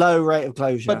has a low rate of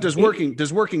closure. But does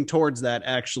working towards that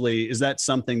actually, is that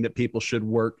something that people should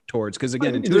work towards? Because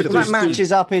again, that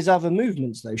matches up his other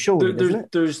movements, though. Surely,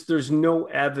 there's no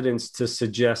evidence to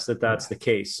suggest that that's the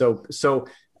case. So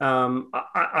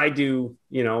I do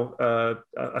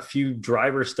a few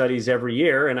driver studies every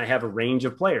year, and I have a range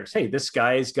of players. Hey, this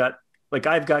guy's got. Like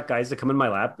I've got guys that come in my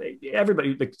lab.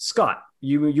 Everybody, like Scott,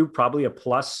 you probably a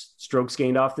plus strokes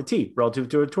gained off the tee relative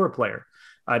to a tour player.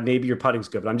 Maybe your putting's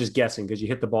good, but I'm just guessing because you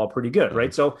hit the ball pretty good,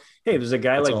 right? So hey, there's a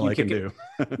guy like you kicking.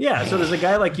 So there's a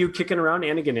guy like you kicking around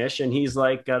Anna Ganesh, and he's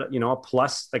like got a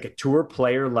plus, like a tour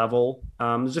player level.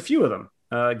 There's a few of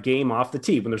them. Game off the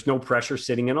tee when there's no pressure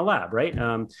sitting in a lab, right?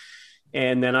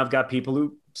 And then I've got people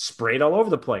who sprayed all over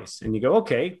the place, and you go,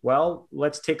 okay, well,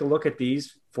 let's take a look at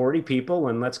these 40 people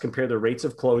and let's compare the rates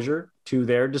of closure to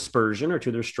their dispersion or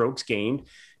to their strokes gained.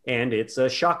 And it's a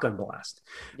shotgun blast.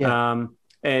 Yeah.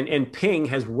 And Ping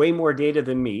has way more data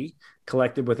than me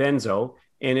collected with Enzo.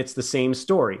 And it's the same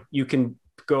story. You can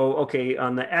go, okay,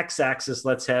 on the X-axis,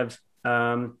 let's have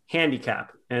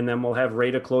handicap, and then we'll have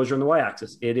rate of closure on the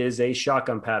Y-axis. It is a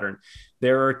shotgun pattern.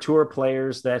 There are tour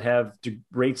players that have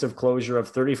rates of closure of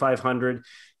 3,500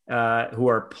 who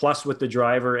are plus with the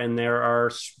driver, and there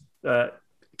are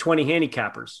 20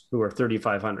 handicappers who are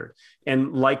 3,500,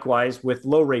 and likewise with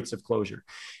low rates of closure.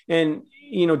 And,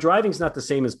 driving's not the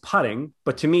same as putting,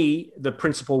 but to me, the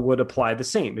principle would apply the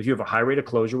same. If you have a high rate of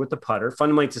closure with the putter,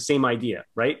 fundamentally, it's the same idea,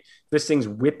 right? This thing's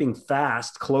whipping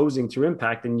fast, closing through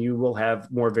impact, and you will have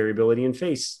more variability in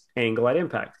face angle at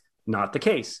impact. Not the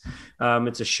case.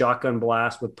 It's a shotgun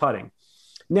blast with putting.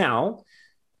 Now,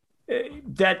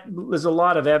 that there's a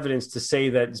lot of evidence to say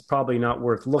that it's probably not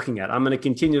worth looking at. I'm going to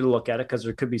continue to look at it because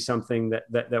there could be something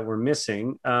that we're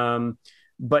missing.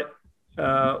 But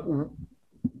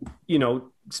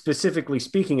specifically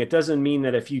speaking, it doesn't mean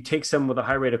that if you take someone with a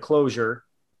high rate of closure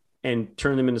and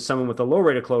turn them into someone with a low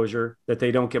rate of closure, that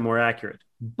they don't get more accurate.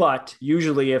 But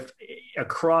usually if a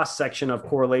cross section of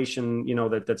correlation,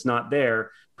 that's not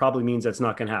there, probably means that's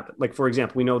not going to happen. Like, for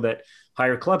example, we know that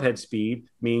higher club head speed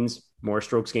means more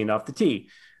strokes gained off the tee.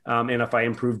 And if I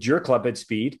improved your club head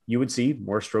speed, you would see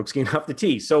more strokes gained off the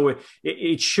tee. So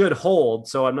it should hold.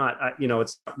 So I'm not,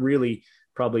 it's not really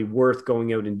probably worth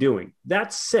going out and doing.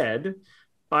 That said,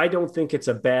 I don't think it's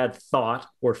a bad thought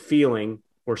or feeling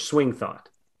or swing thought.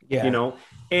 Yeah. You know,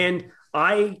 and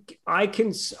I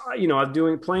can, you know,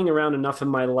 I'm playing around enough in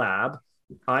my lab.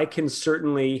 I can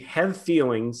certainly have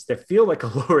feelings that feel like a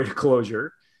low rate of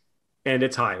closure and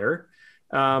it's higher.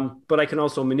 But I can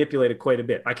also manipulate it quite a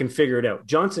bit. I can figure it out.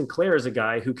 John Sinclair is a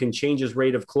guy who can change his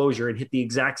rate of closure and hit the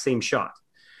exact same shot.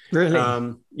 Really?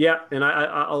 Yeah. And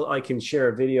I can share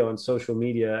a video on social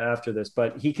media after this,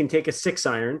 but he can take a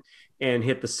 6-iron and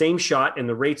hit the same shot, and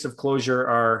the rates of closure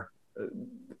are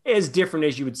as different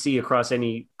as you would see across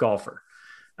any golfer,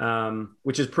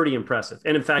 which is pretty impressive.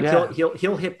 And in fact,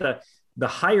 he'll hit the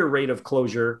higher rate of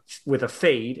closure with a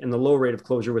fade and the low rate of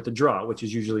closure with a draw, which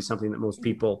is usually something that most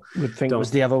people would think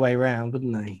was the other way around,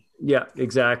 wouldn't they? Yeah,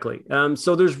 exactly.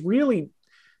 So there's really,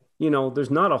 you know,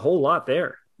 there's not a whole lot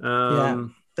there.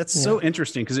 That's so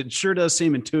interesting, because it sure does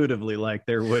seem intuitively like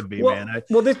there would be, man.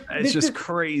 It's just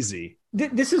crazy.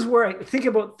 This is where I think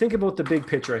about the big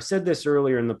picture. I said this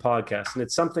earlier in the podcast, and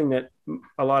it's something that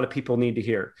a lot of people need to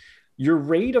hear. Your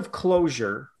rate of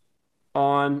closure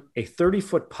on a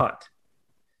 30-foot putt,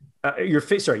 your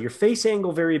face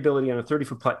angle variability on a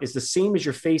 30-foot putt is the same as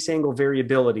your face angle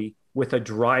variability with a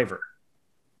driver.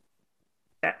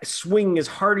 Swing as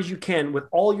hard as you can with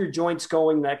all your joints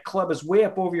going. That club is way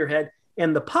up over your head,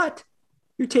 and the putt,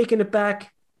 you're taking it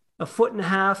back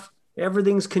 1.5 feet.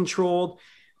 Everything's controlled.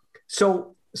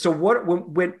 So what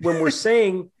when we're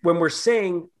saying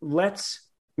let's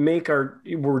make we're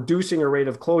reducing our rate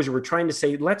of closure, we're trying to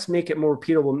say let's make it more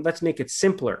repeatable. Let's make it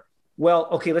simpler. Well,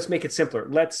 okay, let's make it simpler.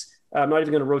 I'm not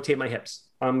even going to rotate my hips.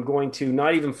 I'm going to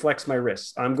not even flex my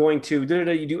wrists. I'm going to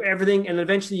you do everything, and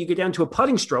eventually you get down to a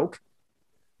putting stroke,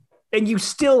 and you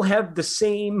still have the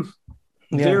same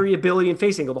variability in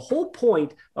face angle. The whole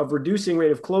point of reducing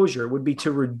rate of closure would be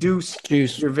to reduce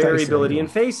your variability in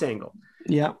face angle.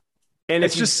 Yeah. And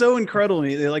it's just so incredible to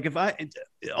me. Like,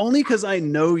 only because I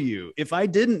know you, if I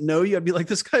didn't know you, I'd be like,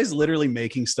 this guy's literally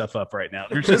making stuff up right now.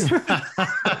 They're just like,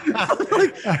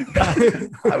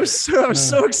 I was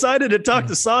so excited to talk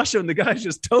to Sasha, and the guy's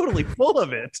just totally full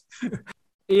of it.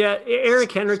 Yeah,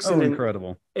 Eric Hendrickson,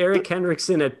 incredible. Eric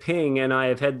Hendrickson at Ping and I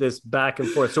have had this back and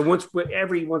forth. So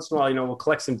every once in a while, you know, we'll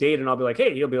collect some data, and I'll be like,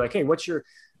 hey, he'll be like, hey, what's your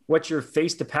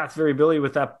face to path variability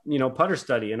with that, you know, putter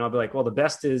study? And I'll be like, well, the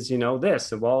best is, you know,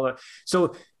 this. And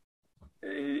so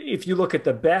if you look at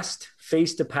the best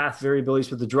face to path variabilities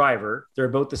with the driver, they're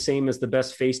about the same as the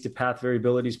best face to path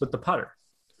variabilities with the putter.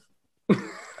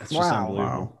 That's just unbelievable.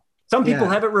 Wow. Some people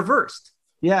have it reversed.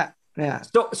 Yeah. Yeah.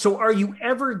 So are you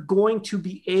ever going to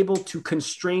be able to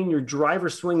constrain your driver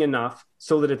swing enough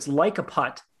so that it's like a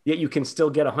putt, yet you can still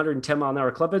get 110 mile an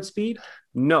hour club head speed?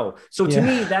 No. So to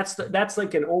me, that's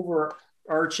like an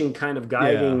overarching kind of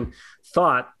guiding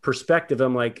thought perspective.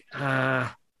 I'm like,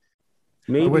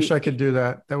 maybe I wish I could do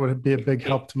that. That would be a big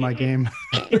help to my game.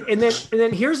 and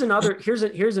then here's another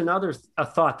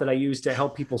thought that I use to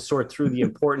help people sort through the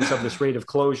importance of this rate of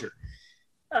closure.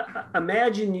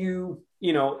 Imagine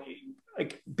you know,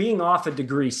 like being off a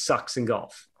degree sucks in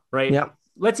golf, right? Yeah.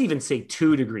 Let's even say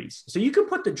 2 degrees. So you can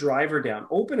put the driver down,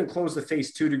 open and close the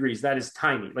face 2 degrees. That is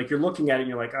tiny. Like, you're looking at it and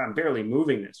you're like, I'm barely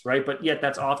moving this, right? But yet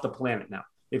that's off the planet now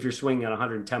if you're swinging at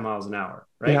 110 miles an hour,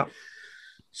 right? Yeah.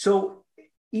 So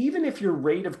even if your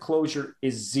rate of closure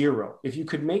is 0, if you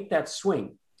could make that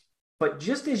swing, but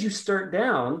just as you start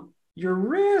down, your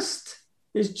wrist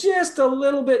is just a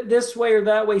little bit this way or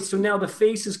that way. So now the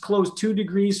face is closed 2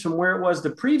 degrees from where it was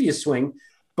the previous swing,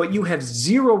 but you have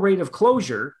 0 rate of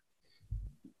closure.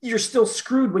 You're still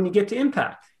screwed when you get to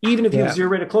impact, even if you have 0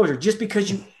 rate of closure, just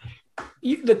because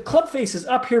the club face is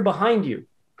up here behind you.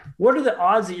 What are the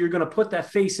odds that you're going to put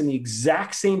that face in the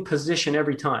exact same position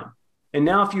every time? And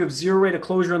now if you have 0 rate of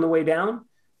closure on the way down,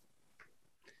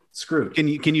 screwed. Can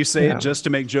you say it just to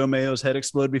make Joe Mayo's head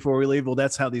explode before we leave? Well,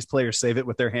 that's how these players save it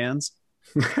with their hands.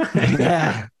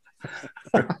 Yeah.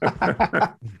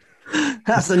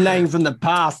 That's the name from the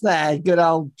past there. Good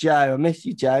old Joe. I miss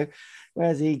you, Joe.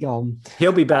 Where's he gone?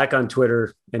 He'll be back on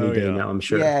Twitter any day now, I'm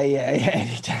sure.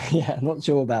 Yeah. I'm not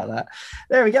sure about that.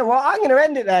 There we go. Well, I'm going to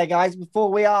end it there, guys, before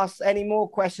we ask any more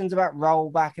questions about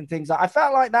rollback and things like that. I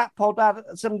felt like that pod had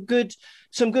some good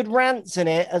rants in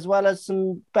it, as well as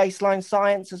some baseline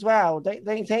science as well. Don't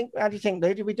you think? How do you think,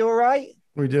 Lou? Did we do all right?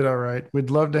 We did all right. We'd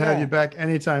love to have you back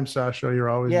anytime, Sasha. You're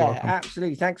always welcome. Yeah,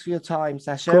 absolutely. Thanks for your time,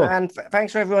 Sasha. Cool. And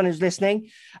thanks for everyone who's listening.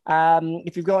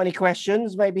 If you've got any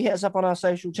questions, maybe hit us up on our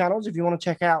social channels. If you want to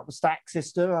check out the Stack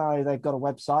System, they've got a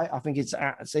website. I think is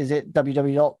it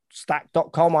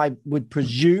www.stack.com, I would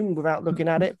presume, without looking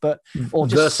at it, or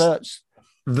just search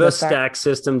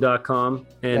thestacksystem.com,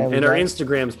 and our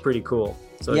Instagram's pretty cool.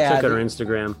 So check out our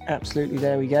Instagram. Absolutely,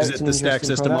 there we go. Is it the Stack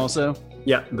System also?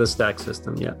 Yeah, the Stack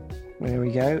System, yeah. There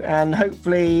we go. And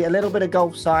hopefully a little bit of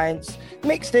golf science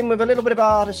mixed in with a little bit of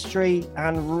artistry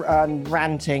and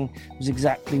ranting was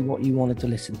exactly what you wanted to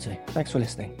listen to. Thanks for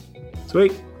listening.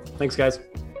 Sweet. Thanks, guys.